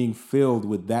mind is being filled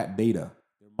with that data.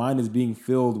 Their mind is being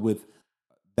filled with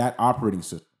that operating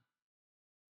system.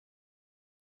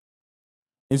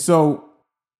 And so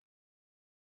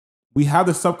we have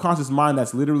the subconscious mind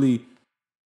that's literally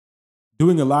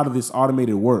doing a lot of this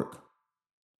automated work,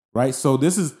 right? So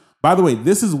this is, by the way,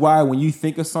 this is why when you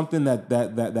think of something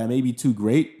that may be too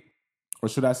great, or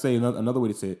should I say another way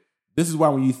to say it, this is why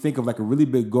when you think of like a really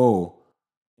big goal,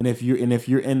 and if you're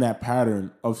in that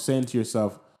pattern of saying to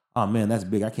yourself, "Oh man, that's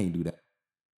big, I can't do that,"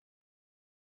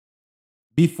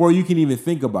 before you can even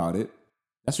think about it,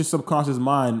 that's your subconscious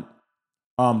mind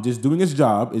just doing its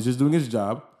job. It's just doing its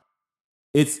job.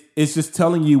 It's just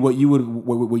telling you what you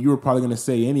were probably going to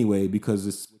say anyway, because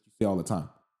it's what you say all the time.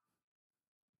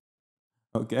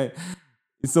 Okay,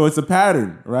 so it's a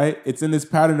pattern, right? It's in this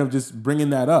pattern of just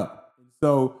bringing that up.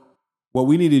 So what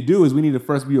we need to do is we need to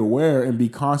first be aware and be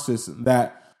conscious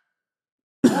that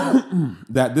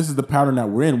that this is the pattern that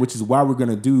we're in, which is why we're going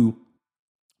to do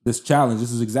this challenge.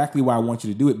 This is exactly why I want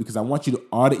you to do it, because I want you to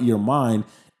audit your mind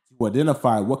to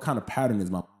identify what kind of pattern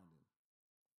is my mind.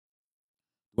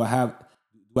 Do I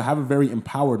have a very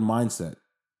empowered mindset?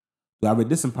 Do I have a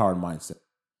disempowered mindset?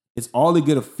 It's all to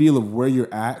get a feel of where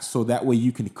you're at, so that way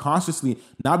you can consciously,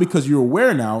 not because you're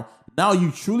aware now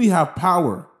you truly have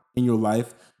power in your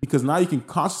life, because now you can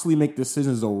consciously make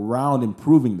decisions around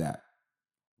improving that,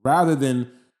 rather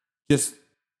than just,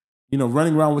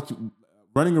 running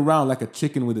around like a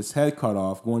chicken with its head cut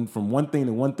off, going from one thing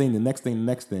to one thing, the next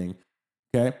thing,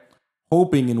 okay?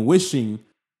 Hoping and wishing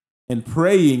and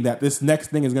praying that this next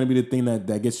thing is going to be the thing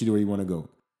that gets you to where you want to go.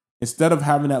 Instead of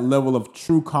having that level of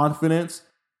true confidence,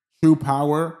 true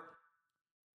power,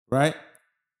 right?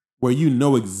 Where you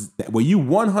know where you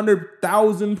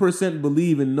 100,000%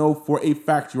 believe and know for a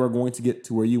fact you are going to get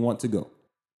to where you want to go.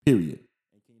 Period.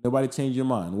 Nobody change your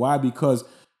mind. Why? Because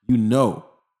you know.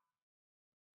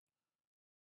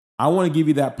 I want to give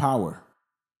you that power.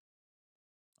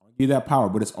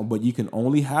 But you can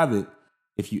only have it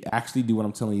if you actually do what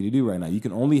I'm telling you to do right now. You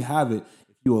can only have it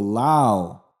if you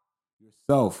allow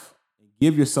yourself,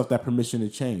 give yourself that permission to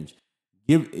change.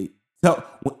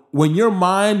 When your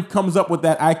mind comes up with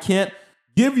that, I can't,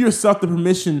 give yourself the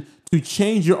permission to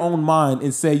change your own mind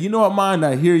and say, you know what, mind,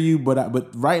 I hear you,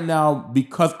 but right now,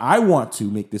 because I want to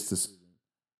make this decision,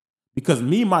 because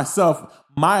me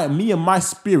and my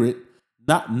spirit,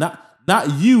 not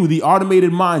you, the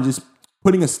automated mind, just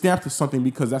putting a stamp to something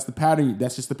because that's the pattern.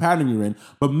 That's just the pattern you're in.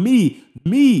 But me,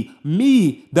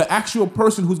 the actual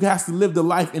person who has to live the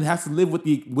life and has to live with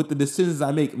the decisions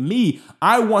I make.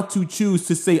 I want to choose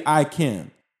to say I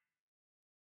can.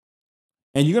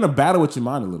 And you're gonna battle with your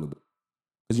mind a little bit,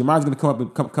 because your mind's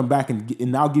gonna come back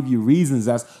and now give you reasons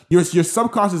as your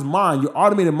subconscious mind, your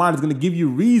automated mind is gonna give you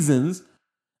reasons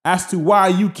as to why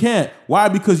you can't. Why?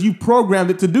 Because you programmed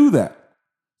it to do that.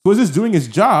 So it's just doing its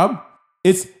job.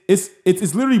 It's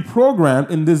literally programmed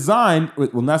and designed.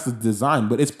 Well, not the design,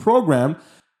 but it's programmed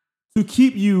to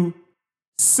keep you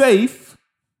safe.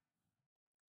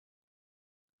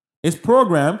 It's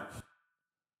programmed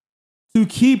to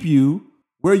keep you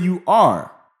where you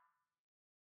are.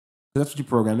 That's what you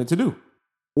programmed it to do.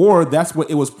 Or that's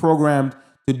what it was programmed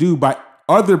to do by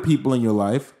other people in your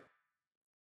life.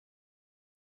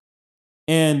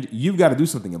 And you've got to do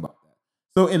something about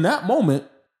that. So in that moment,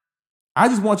 I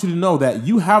just want you to know that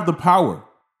you have the power.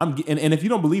 And if you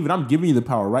don't believe it, I'm giving you the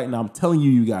power right now. I'm telling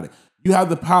you, you got it. You have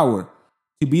the power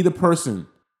to be the person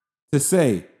to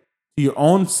say to your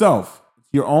own self,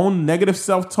 your own negative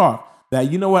self-talk,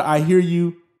 that, you know what, I hear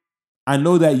you. I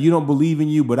know that you don't believe in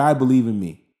you, but I believe in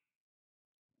me.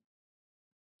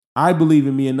 I believe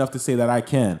in me enough to say that I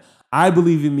can. I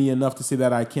believe in me enough to say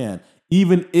that I can,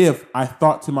 even if I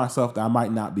thought to myself that I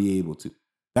might not be able to.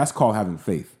 That's called having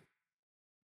faith.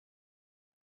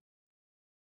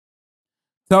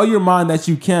 Tell your mind that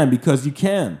you can, because you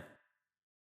can.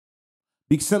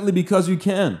 Simply because you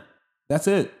can. That's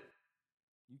it.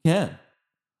 You can.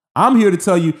 I'm here to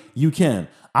tell you, you can.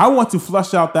 I want to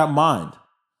flush out that mind.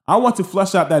 I want to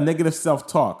flush out that negative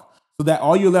self-talk, so that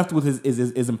all you're left with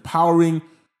is empowering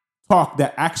talk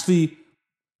that actually,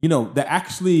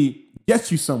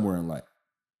 gets you somewhere in life.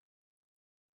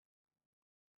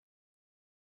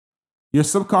 Your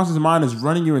subconscious mind is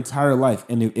running your entire life.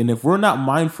 And if we're not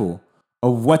mindful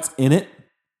of what's in it,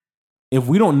 if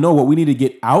we don't know what we need to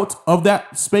get out of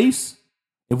that space,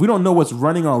 if we don't know what's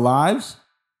running our lives,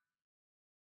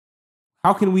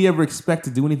 how can we ever expect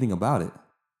to do anything about it?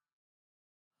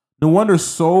 No wonder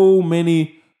so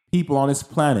many people on this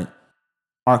planet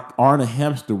are on a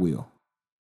hamster wheel.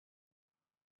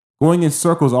 Going in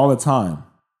circles all the time.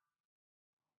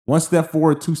 One step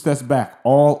forward, two steps back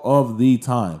all of the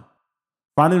time.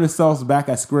 Finding yourselves back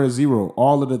at square zero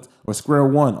or square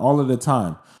one all of the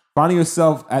time. Finding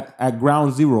yourself at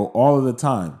ground zero all of the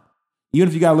time. Even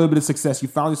if you got a little bit of success, you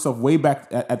found yourself way back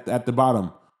at the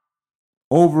bottom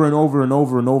over and over and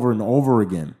over and over and over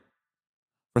again.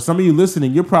 For some of you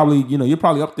listening, you're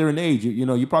probably up there in age.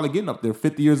 You're probably getting up there,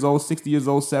 50 years old, 60 years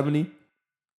old, 70. And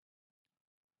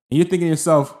you're thinking to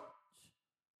yourself,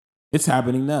 it's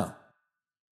happening now.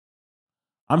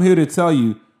 I'm here to tell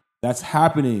you that's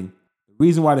happening. The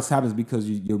reason why this happens is because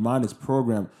your mind is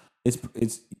programmed.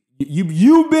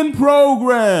 You've been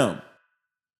programmed,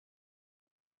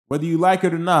 whether you like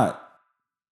it or not.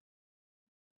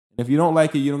 And if you don't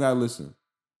like it, you don't gotta listen.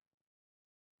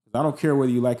 I don't care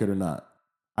whether you like it or not.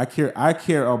 I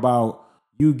care about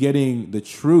you getting the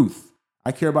truth.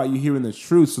 I care about you hearing the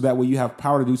truth so that way you have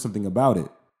power to do something about it.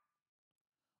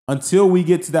 Until we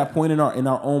get to that point in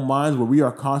our own minds where we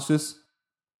are conscious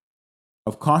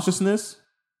of consciousness,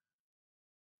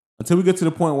 until we get to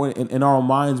the point where in our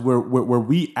minds where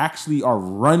we actually are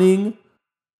running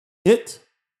it,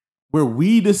 where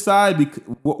we decide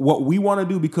what we want to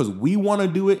do because we want to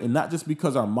do it and not just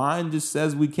because our mind just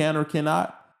says we can or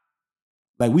cannot.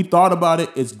 Like, we thought about it.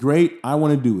 It's great. I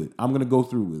want to do it. I'm going to go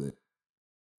through with it.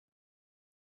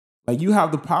 Like, you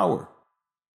have the power.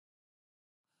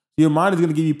 Your mind is going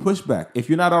to give you pushback. If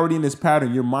you're not already in this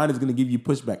pattern, your mind is going to give you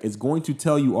pushback. It's going to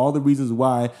tell you all the reasons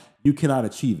why you cannot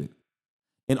achieve it.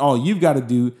 And all you've got to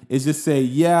do is just say,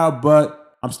 yeah,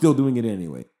 but I'm still doing it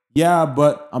anyway. Yeah,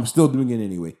 but I'm still doing it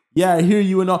anyway. Yeah, I hear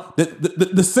you and all.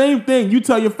 The same thing you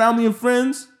tell your family and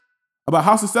friends about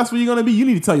how successful you're going to be, you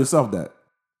need to tell yourself that.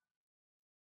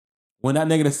 When that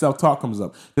negative self-talk comes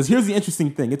up. Because here's the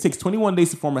interesting thing. It takes 21 days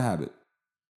to form a habit.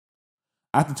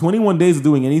 After 21 days of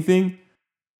doing anything,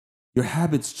 your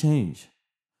habits change.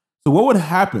 So what would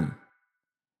happen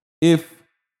if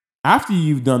after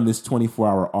you've done this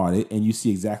 24-hour audit and you see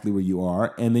exactly where you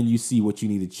are and then you see what you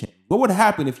need to change? What would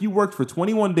happen if you worked for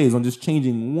 21 days on just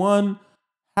changing one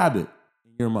habit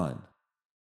in your mind?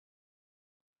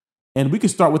 And we could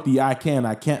start with the I can't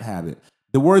habit.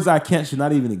 The words I can't should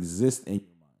not even exist in your mind.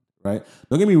 Right?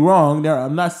 Don't get me wrong.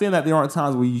 I'm not saying that there aren't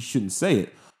times where you shouldn't say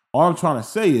it. All I'm trying to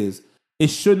say is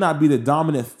it should not be the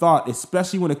dominant thought,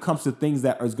 especially when it comes to things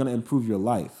that are going to improve your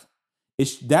life.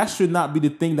 That should not be the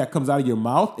thing that comes out of your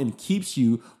mouth and keeps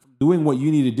you from doing what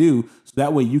you need to do so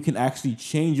that way you can actually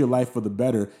change your life for the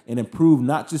better and improve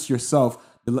not just yourself,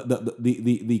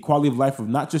 the quality of life of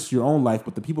not just your own life,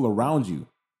 but the people around you.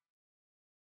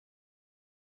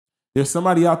 There's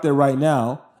somebody out there right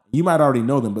now. You might already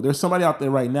know them, but there's somebody out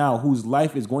there right now whose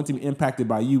life is going to be impacted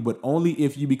by you, but only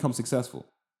if you become successful.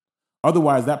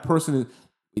 Otherwise, that person,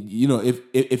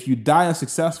 if you die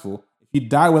unsuccessful, if you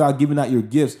die without giving out your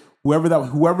gifts,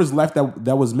 whoever's life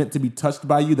that was meant to be touched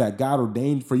by you, that God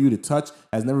ordained for you to touch,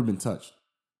 has never been touched.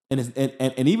 And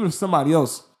even if somebody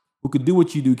else who could do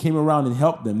what you do came around and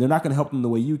helped them, they're not going to help them the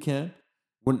way you can.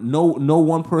 No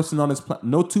one person on this planet,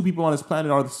 no two people on this planet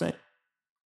are the same.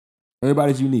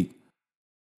 Everybody's unique.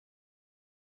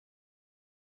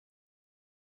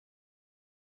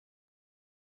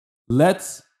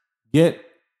 Let's get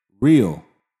real.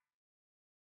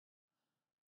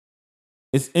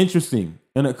 It's interesting.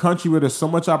 In a country where there's so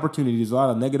much opportunity, there's a lot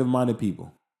of negative-minded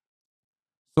people.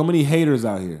 So many haters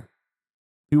out here.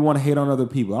 People want to hate on other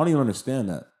people. I don't even understand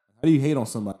that. How do you hate on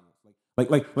somebody?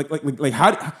 Like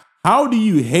how do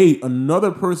you hate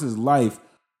another person's life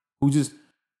who just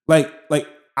like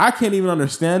I can't even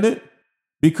understand it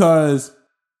because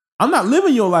I'm not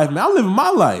living your life, man. I'm living my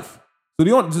life. So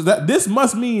this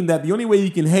must mean that the only way you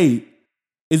can hate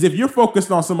is if you're focused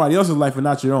on somebody else's life and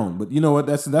not your own. But you know what?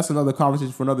 That's another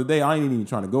conversation for another day. I ain't even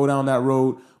trying to go down that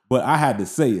road, but I had to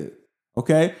say it.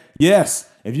 Okay? Yes,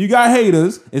 if you got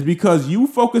haters, it's because you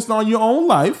focused on your own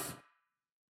life.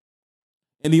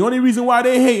 And the only reason why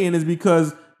they hating is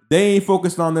because they ain't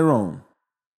focused on their own.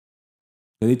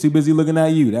 They're too busy looking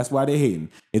at you. That's why they hating.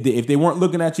 If they weren't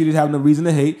looking at you, they'd have no reason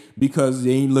to hate because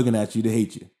they ain't looking at you to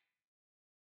hate you.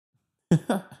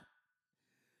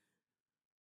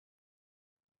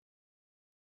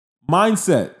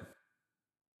 Mindset.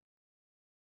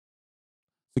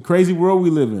 It's a crazy world we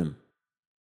live in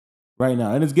right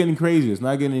now, and it's getting crazier. It's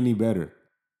not getting any better.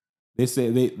 They say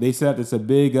that it's a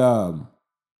big,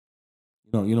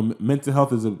 mental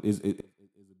health is a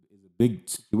big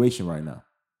situation right now,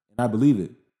 and I believe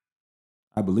it.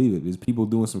 There's people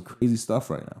doing some crazy stuff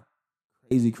right now.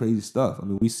 Crazy stuff. I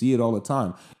mean, we see it all the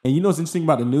time. And you know what's interesting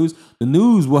about the news? The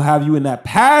news will have you in that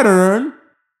pattern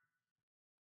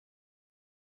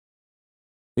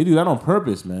They do that on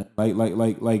purpose, man.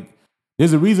 Like.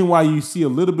 There's a reason why you see a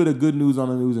little bit of good news on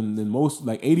the news, and then most,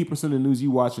 like 80% of the news you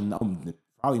watch, and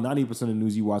probably 90% of the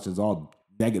news you watch is all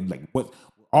negative, like what,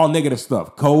 all negative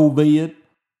stuff. COVID,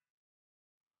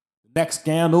 next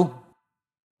scandal,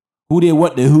 who did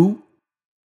what to who.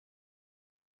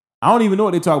 I don't even know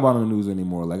what they talk about on the news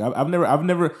anymore. Like I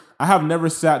have never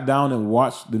sat down and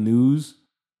watched the news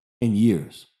in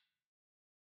years.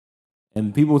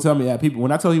 And people tell me that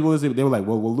when I tell people this, they were like,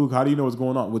 well, Luke, how do you know what's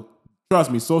going on? Trust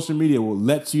me, social media will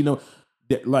let you know.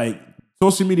 Like,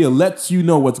 social media lets you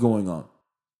know what's going on.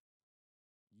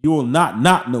 You will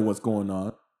not know what's going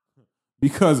on,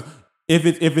 because if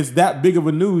it's that big of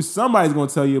a news, somebody's going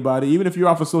to tell you about it. Even if you're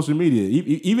off of social media,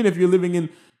 even if you're living in,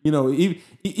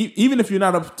 even if you're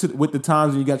not up to with the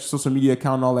times and you got your social media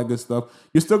account and all that good stuff,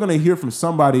 you're still going to hear from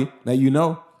somebody that you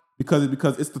know, because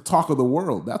it's the talk of the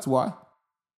world. That's why.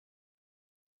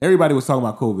 Everybody was talking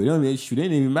about COVID. It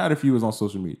didn't even matter if you was on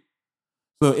social media.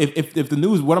 So if the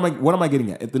news, what am I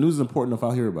getting at? If the news is important enough,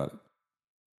 I'll hear about it.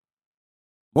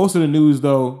 Most of the news,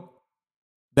 though,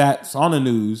 that's on the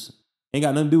news ain't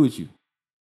got nothing to do with you.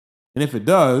 And if it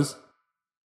does,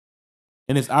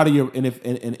 and it's out of your and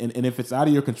if it's out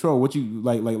of your control, what you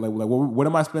like what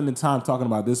am I spending time talking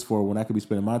about this for when I could be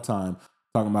spending my time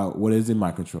talking about what is in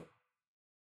my control?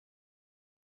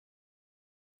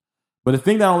 But the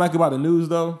thing that I don't like about the news,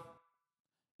 though,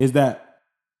 is that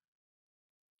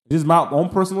this is my own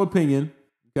personal opinion,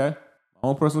 okay? My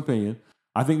own personal opinion.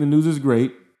 I think the news is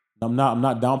great. I'm not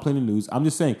downplaying the news. I'm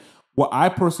just saying what I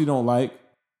personally don't like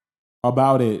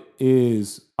about it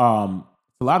is a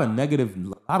lot of negative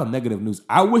news.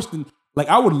 I wish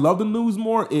I would love the news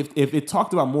more if it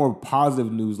talked about more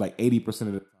positive news, like 80%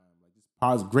 of the time. Like just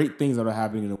positive, great things that are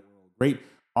happening in the world. Great,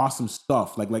 awesome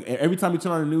stuff. Like every time you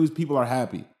turn on the news, people are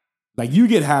happy. Like you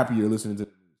get happier listening to the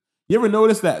news. You ever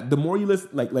notice that the more you listen,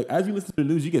 like as you listen to the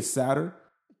news, you get sadder?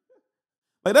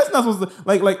 Like that's not supposed to,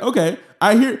 like, okay,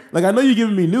 I hear, like I know you're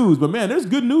giving me news, but man, there's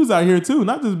good news out here too,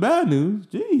 not just bad news.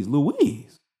 Jeez,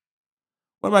 Louise.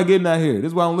 What am I getting at here? This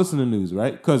is why I don't listen to news,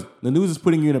 right? Because the news is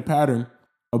putting you in a pattern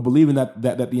of believing that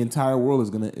the entire world is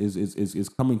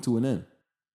coming to an end.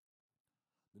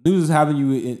 The news is having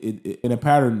you in a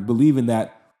pattern believing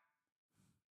that,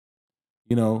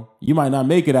 you might not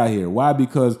make it out here. Why?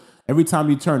 Because every time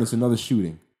you turn, it's another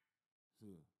shooting.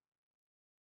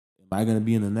 Am I going to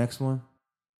be in the next one?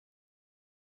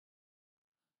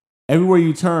 Everywhere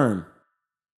you turn,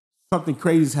 something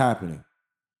crazy is happening,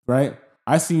 right?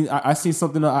 I seen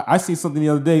something the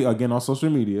other day, again on social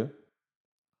media.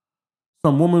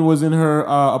 Some woman was in her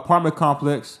apartment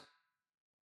complex,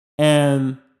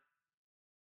 and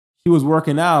she was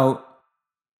working out.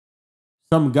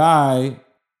 Some guy,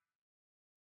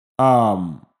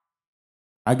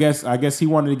 I guess he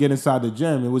wanted to get inside the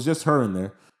gym. It was just her in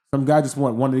there. Some guy just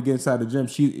wanted to get inside the gym.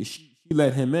 She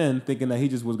let him in, thinking that he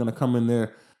just was going to come in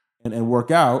there and work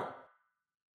out.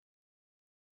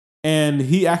 And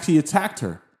he actually attacked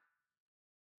her.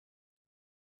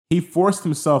 He forced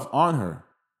himself on her.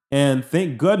 And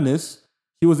thank goodness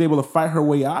she was able to fight her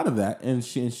way out of that. And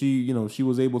she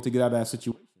was able to get out of that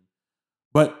situation.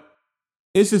 But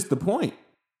it's just the point.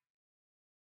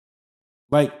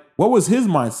 Like, what was his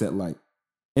mindset like?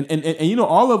 And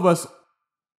all of us,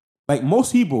 like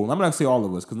most people, I'm not going to say all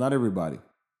of us because not everybody,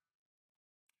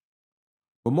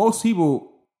 but most people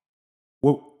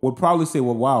would probably say,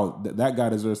 well, wow, that guy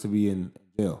deserves to be in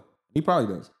jail. He probably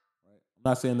does. Right?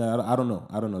 I'm not saying that. I don't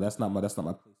know. That's not my place to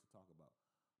talk about.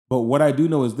 But what I do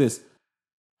know is this: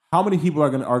 how many people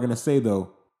are gonna say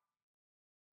though,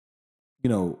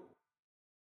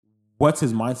 what's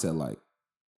his mindset like?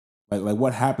 Like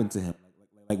what happened to him?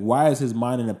 Like why is his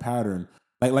mind in a pattern?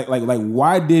 Like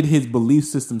why did his belief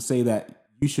system say that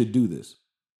you should do this?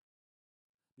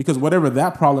 Because whatever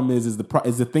that problem is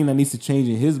the thing that needs to change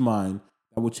in his mind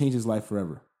that will change his life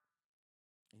forever.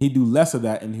 He'd do less of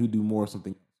that and he'd do more of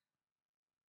something.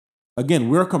 Again,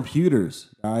 we're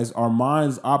computers, guys. Our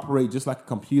minds operate just like a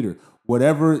computer.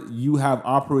 Whatever you have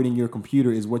operating your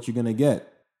computer is what you're going to get.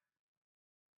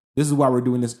 This is why we're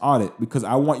doing this audit, because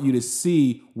I want you to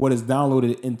see what is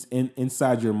downloaded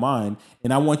inside your mind.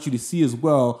 And I want you to see as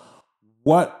well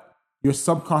what your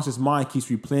subconscious mind keeps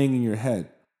replaying in your head.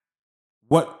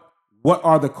 What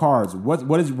are the cards? What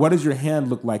does your hand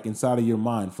look like inside of your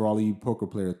mind for all of you poker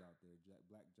players out there?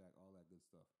 Blackjack, all that good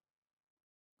stuff.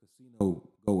 Casino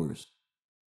goers.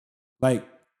 Like,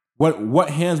 what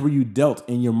hands were you dealt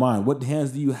in your mind? What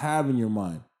hands do you have in your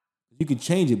mind? You can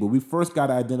change it, but we first got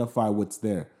to identify what's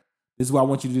there. This is why I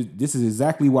want you to do. This is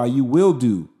exactly why you will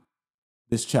do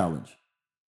this challenge.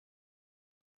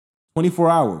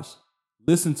 24 hours.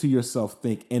 Listen to yourself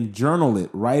think and journal it.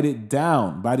 Write it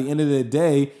down. By the end of the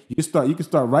day, you can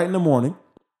start right in the morning,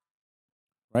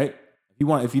 right?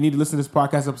 If you need to listen to this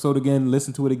podcast episode again,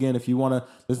 listen to it again. If you want to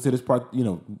listen to this part,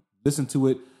 listen to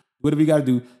it. Whatever you got to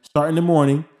do, start in the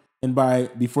morning. And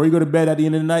before you go to bed at the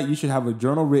end of the night, you should have a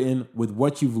journal written with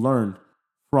what you've learned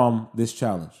from this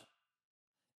challenge.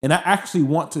 And I actually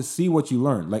want to see what you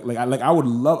learned.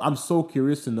 I'm so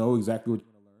curious to know exactly what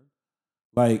you're going to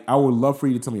learn. Like, I would love for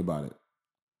you to tell me about it.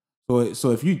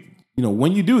 So if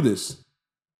when you do this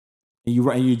and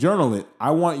you journal it,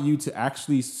 I want you to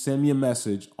actually send me a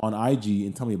message on IG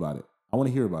and tell me about it. I want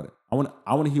to hear about it. I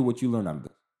want to hear what you learned out of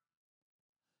this.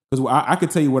 Because I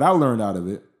could tell you what I learned out of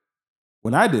it.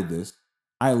 When I did this,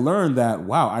 I learned that,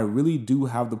 wow, I really do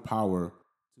have the power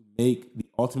to make the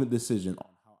ultimate decision on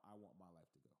how I want my life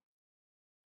to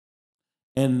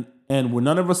go. And when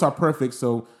none of us are perfect,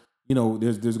 so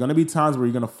there's going to be times where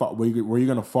you're going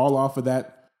to fall off of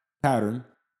that pattern.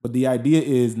 But the idea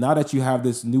is, now that you have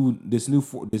this new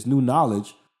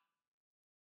knowledge,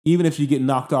 even if you get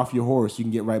knocked off your horse, you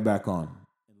can get right back on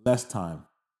in less time.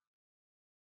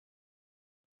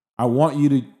 I want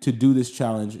you to do this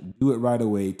challenge. Do it right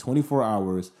away, 24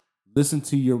 hours. Listen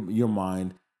to your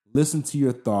mind. Listen to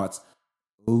your thoughts.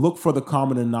 Look for the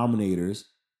common denominators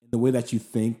in the way that you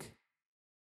think.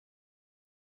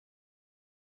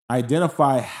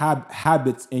 Identify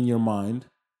habits in your mind.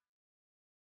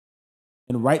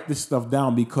 And write this stuff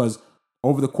down, because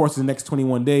over the course of the next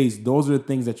 21 days, those are the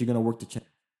things that you're going to work to change.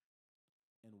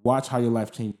 And watch how your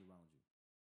life changes around you.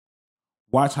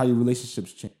 Watch how your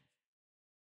relationships change.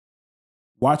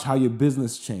 Watch how your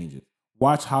business changes.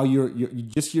 Watch how your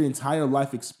entire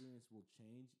life experience will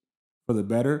change for the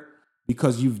better,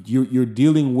 because you're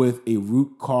dealing with a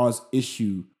root cause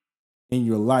issue in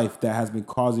your life that has been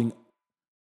causing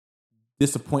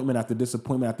disappointment after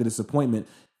disappointment after disappointment,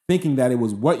 thinking that it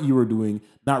was what you were doing,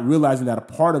 not realizing that a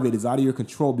part of it is out of your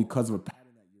control because of a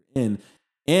pattern that you're in,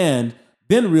 and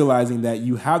then realizing that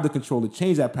you have the control to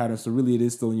change that pattern, so really it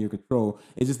is still in your control.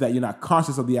 It's just that you're not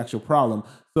conscious of the actual problem.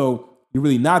 So you're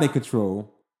really not in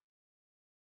control.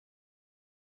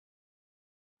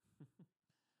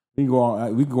 We can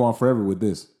go on forever with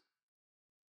this.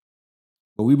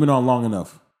 But we've been on long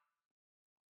enough.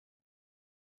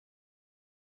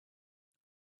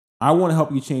 I want to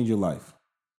help you change your life.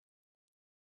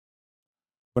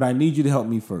 But I need you to help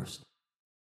me first.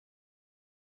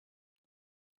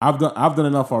 I've done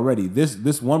enough already.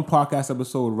 This one podcast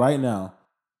episode right now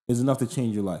is enough to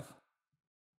change your life.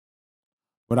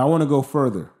 But I want to go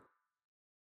further.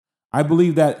 I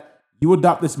believe that you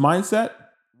adopt this mindset,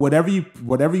 whatever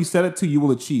you set it to, you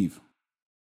will achieve.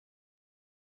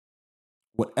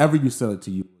 Whatever you set it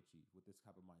to, you will achieve with this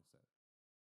type of mindset.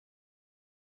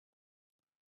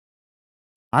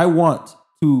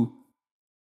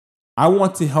 I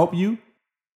want to help you,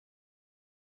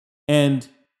 and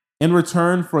in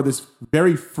return for this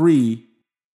very free,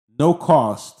 no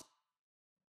cost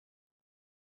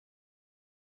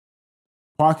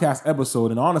podcast episode,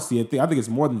 and honestly, I think it's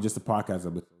more than just a podcast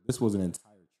episode. This was an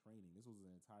entire training. This was an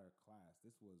entire class.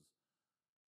 This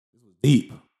was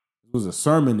deep. This was a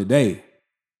sermon today.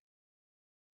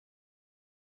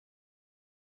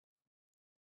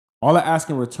 All I ask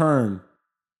in return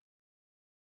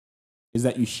is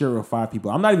that you share it with 5 people.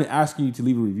 I'm not even asking you to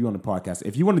leave a review on the podcast.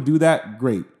 If you want to do that,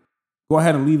 great. Go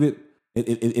ahead and leave it.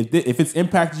 If it's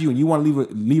impacted you and you want to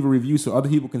leave a review so other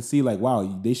people can see, like, wow,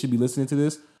 they should be listening to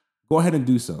this, go ahead and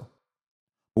do so.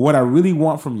 But what I really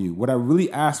want from you, what I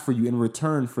really ask for you in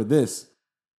return for this,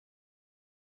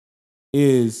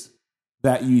 is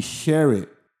that you share it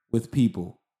with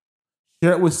people.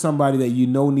 Share it with somebody that you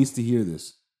know needs to hear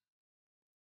this.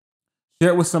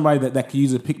 Share it with somebody that can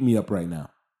use a pick-me-up right now.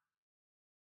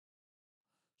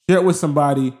 Share it with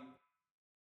somebody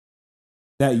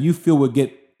that you feel would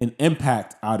get an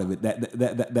impact out of it,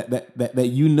 that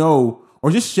you know, or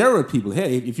just share it with people.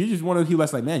 Hey, if you're just one of the people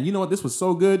that's like, man, you know what, this was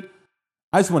so good,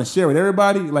 I just want to share it with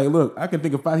everybody. Like, look, I can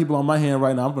think of 5 people on my hand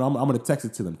right now. I'm going to text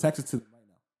it to them. Text it to them right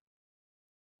now.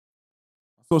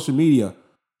 Social media,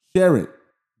 share it.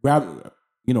 Grab,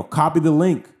 copy the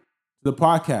link to the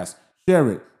podcast.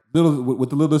 Share it with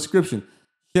a little description.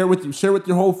 Share with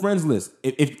your whole friends list.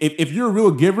 If you're a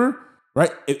real giver,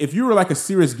 right? If you were like a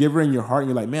serious giver in your heart and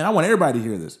you're like, man, I want everybody to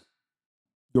hear this,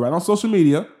 go right on social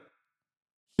media,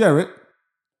 share it,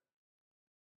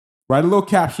 write a little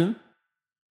caption.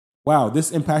 Wow,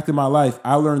 this impacted my life.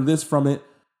 I learned this from it.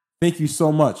 Thank you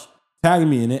so much. Tag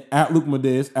me in it at Luke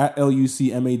Madeus, at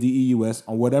LucMadeus,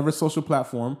 on whatever social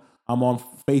platform. I'm on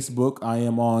Facebook. I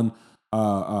am on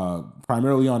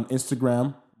primarily on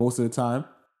Instagram most of the time.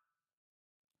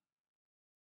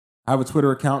 I have a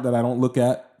Twitter account that I don't look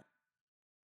at.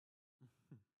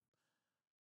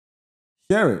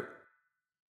 Share it.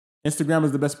 Instagram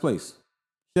is the best place.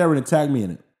 Share it and tag me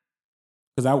in it.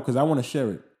 Because I want to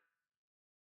share it.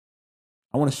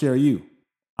 I want to share you.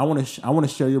 I want to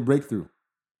share your breakthrough.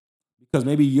 Because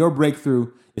maybe your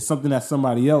breakthrough is something that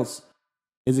somebody else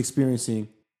is experiencing.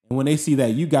 And when they see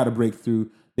that you got a breakthrough,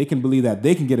 they can believe that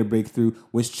they can get a breakthrough,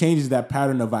 which changes that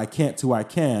pattern of I can't to I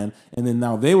can. And then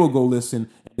now they will go listen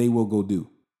and they will go do.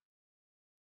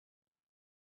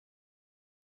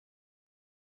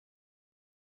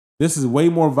 This is way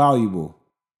more valuable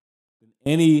than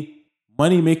any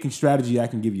money-making strategy I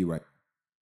can give you right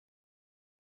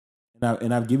now.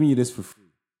 And I've given you this for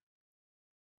free.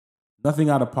 Nothing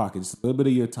out of pocket, just a little bit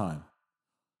of your time.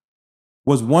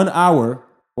 Was 1 hour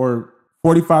or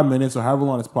 45 minutes or however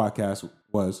long this podcast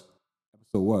was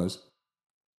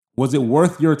it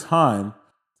worth your time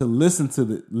to listen to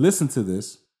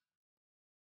this?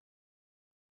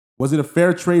 Was it a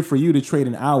fair trade for you to trade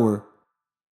an hour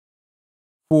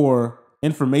for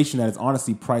information that is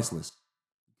honestly priceless?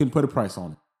 You can put a price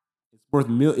on it.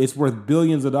 It's worth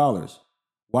billions of dollars.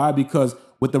 Why? Because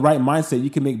with the right mindset, you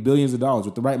can make billions of dollars.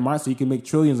 With the right mindset, you can make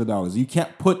trillions of dollars. You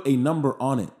can't put a number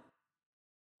on it.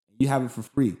 You have it for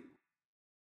free.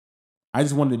 I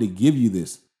just wanted to give you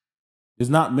this. There's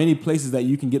not many places that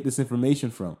you can get this information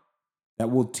from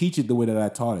that will teach it the way that I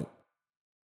taught it.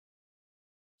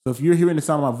 So if you're hearing the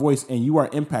sound of my voice and you are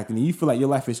impacted and you feel like your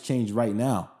life has changed right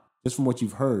now, just from what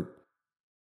you've heard,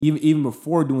 even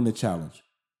before doing the challenge,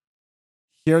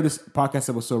 share this podcast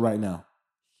episode right now.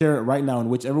 Share it right now in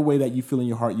whichever way that you feel in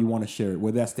your heart you want to share it,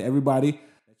 whether that's to everybody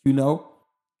that you know,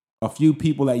 a few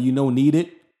people that you know need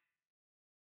it,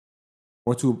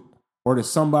 or to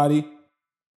somebody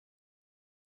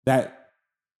that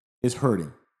is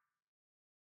hurting.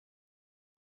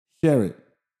 Share it.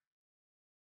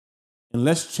 And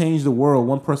let's change the world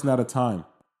one person at a time.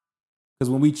 Because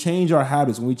when we change our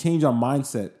habits, when we change our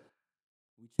mindset,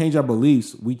 we change our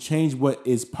beliefs, we change what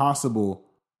is possible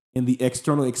in the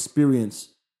external experience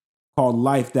called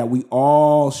life that we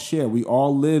all share. We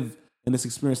all live in this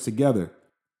experience together.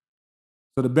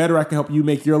 So the better I can help you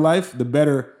make your life, the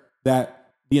better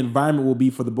that the environment will be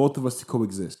for the both of us to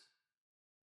coexist.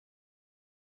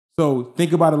 So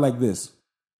think about it like this.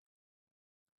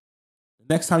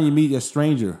 Next time you meet a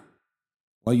stranger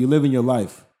while you live in your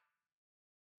life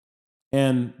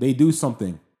and they do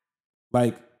something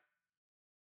like,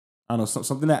 I don't know,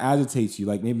 something that agitates you,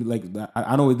 like maybe like,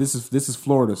 I know this is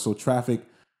Florida, so traffic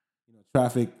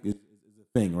is a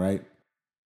thing, right?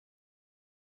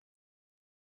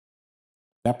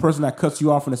 That person that cuts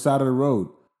you off on the side of the road,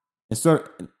 instead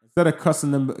of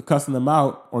cussing them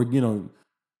out or,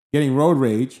 getting road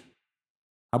rage,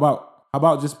 how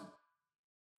about just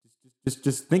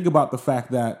think about the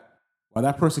fact that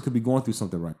that person could be going through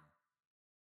something right.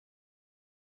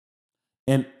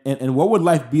 And what would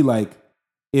life be like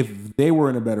if they were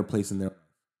in a better place in their life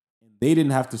and they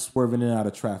didn't have to swerve in and out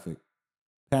of traffic,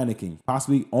 panicking,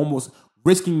 possibly almost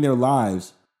risking their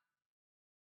lives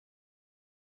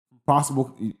from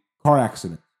possible car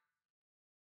accident?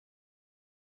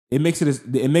 It makes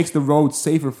the road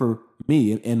safer for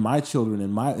me and my children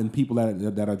and people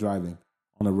that are driving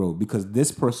on the road because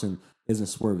this person isn't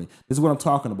swerving. This is what I'm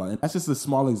talking about. And that's just a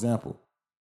small example.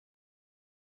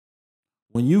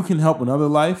 When you can help another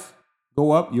life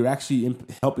go up, you're actually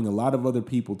helping a lot of other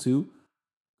people too.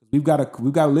 We've got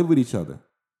to live with each other.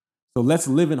 So let's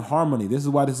live in harmony. This is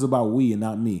why this is about we and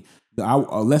not me.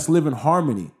 Let's live in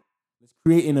harmony. Let's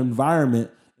create an environment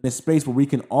in a space where we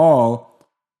can all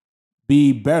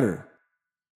be better.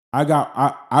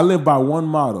 I live by one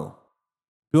motto: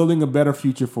 building a better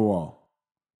future for all.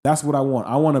 That's what I want.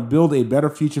 I want to build a better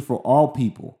future for all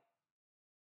people.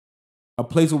 A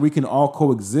place where we can all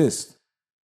coexist.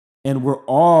 And we're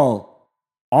all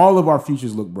of our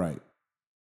futures look bright.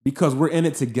 Because we're in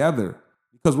it together.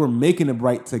 Because we're making it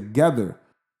bright together.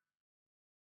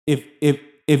 If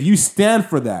you stand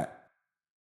for that,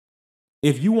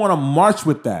 if you want to march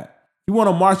with that, if you want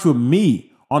to march with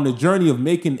me on the journey of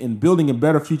making and building a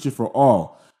better future for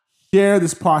all, share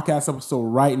this podcast episode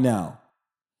right now.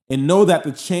 And know that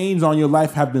the chains on your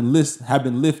life have been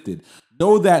lifted.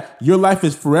 Know that your life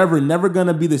is forever never going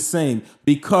to be the same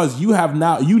because you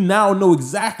now know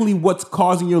exactly what's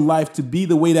causing your life to be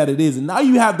the way that it is. And now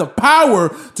you have the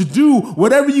power to do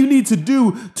whatever you need to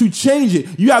do to change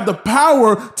it. You have the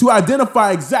power to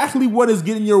identify exactly what is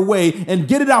getting your way and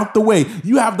get it out the way.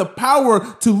 You have the power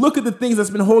to look at the things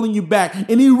that's been holding you back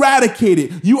and eradicate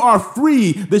it. You are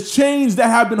free. The chains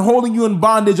that have been holding you in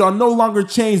bondage are no longer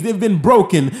chains. They've been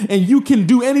broken, and you can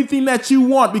do anything that you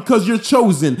want because you're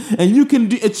chosen, and you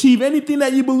can achieve anything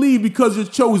that you believe because you're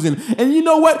chosen. And you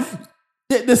know what?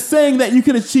 The saying that you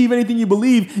can achieve anything you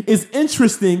believe is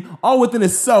interesting all within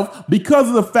itself because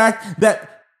of the fact that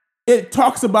it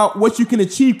talks about what you can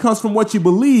achieve comes from what you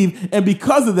believe. And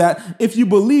because of that, if you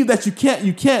believe that you can't,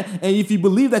 you can't. And if you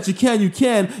believe that you can, you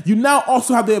can. You now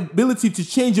also have the ability to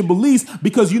change your beliefs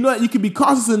because you know that you can be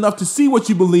cautious enough to see what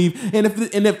you believe. And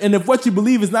if what you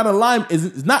believe is not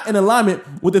in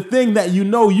alignment with the thing that you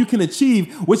know you can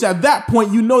achieve, which at that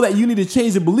point you know that you need to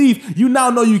change the belief, you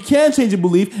now know you can change your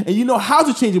belief and you know how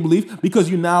to change your belief because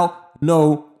you now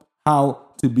know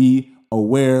how to be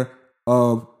aware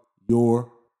of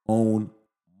your own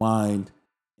mind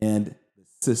and the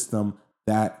system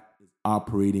that is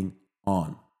operating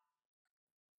on.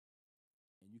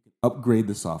 You can upgrade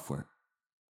the software.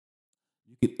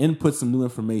 You can input some new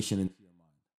information into your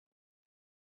mind.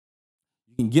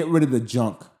 You can get rid of the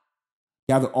junk.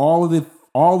 Gather all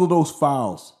of those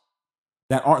files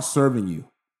that aren't serving you.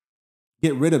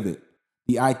 Get rid of it.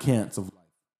 The I can'ts of life.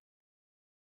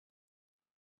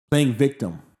 Playing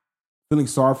victim. Feeling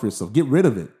sorry for yourself. Get rid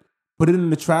of it. Put it in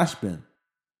the trash bin.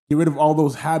 Get rid of all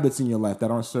those habits in your life that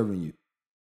aren't serving you.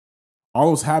 All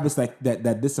those habits that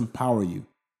disempower you,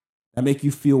 that make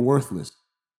you feel worthless.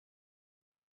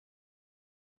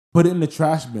 Put it in the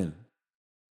trash bin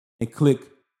and click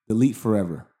delete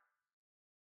forever.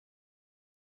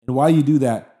 And while you do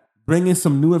that, bring in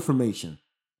some new information.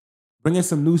 Bring in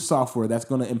some new software that's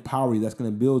going to empower you, that's going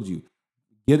to build you.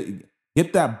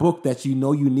 Get that book that you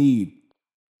know you need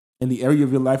in the area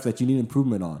of your life that you need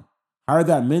improvement on. Hire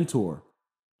that mentor.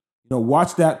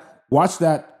 Watch that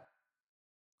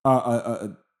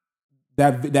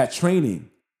training.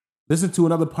 Listen to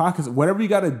another podcast. Whatever you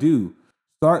got to do,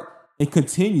 start and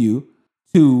continue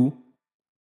to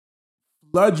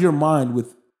flood your mind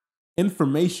with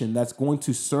information that's going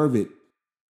to serve it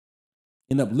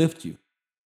and uplift you.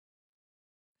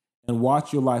 And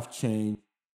watch your life change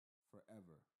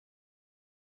forever.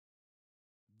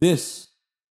 This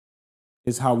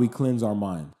is how we cleanse our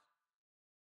mind.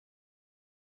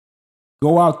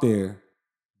 Go out there,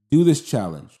 do this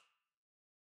challenge.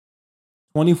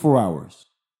 24 hours.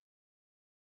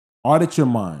 Audit your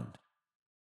mind.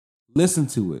 Listen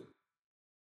to it.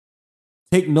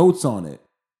 Take notes on it.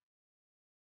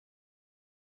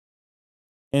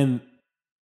 And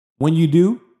when you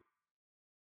do,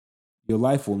 your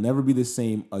life will never be the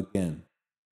same again.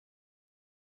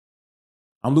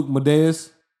 I'm Luke Madeus.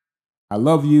 I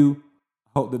love you.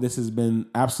 I hope that this has been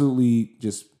absolutely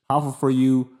just powerful for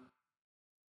you.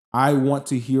 I want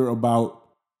to hear about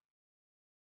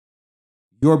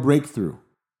your breakthrough.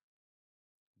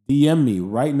 DM me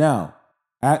right now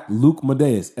at Luke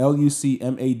Madeus,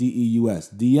 LucMadeus.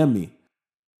 DM me.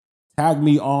 Tag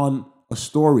me on a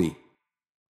story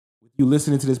with you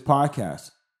listening to this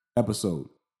podcast episode.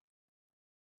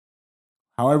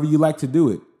 However you like to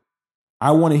do it.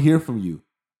 I want to hear from you.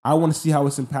 I want to see how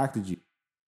it's impacted you.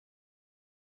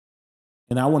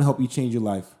 And I want to help you change your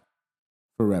life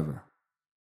forever.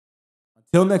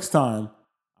 Until next time,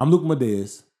 I'm Luke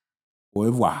Madeus. Au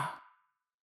revoir.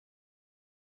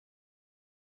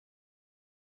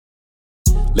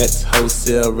 Let's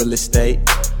wholesale real estate.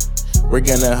 We're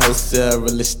gonna wholesale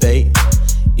real estate.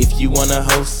 If you wanna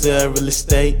wholesale real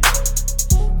estate,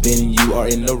 then you are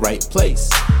in the right place.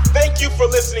 Thank you for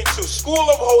listening to School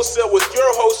of Wholesale with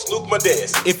your host, Luke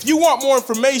Madeus. If you want more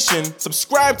information,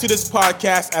 subscribe to this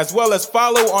podcast as well as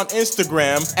follow on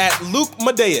Instagram at Luke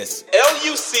Madeus,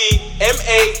 LucMadeus.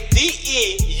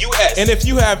 And if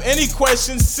you have any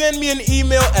questions, send me an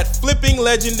email at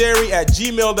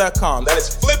flippinglegendary@gmail.com. That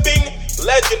is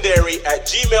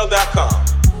flippinglegendary@gmail.com.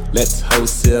 Let's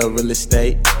wholesale real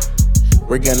estate.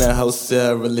 We're gonna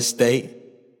wholesale real estate.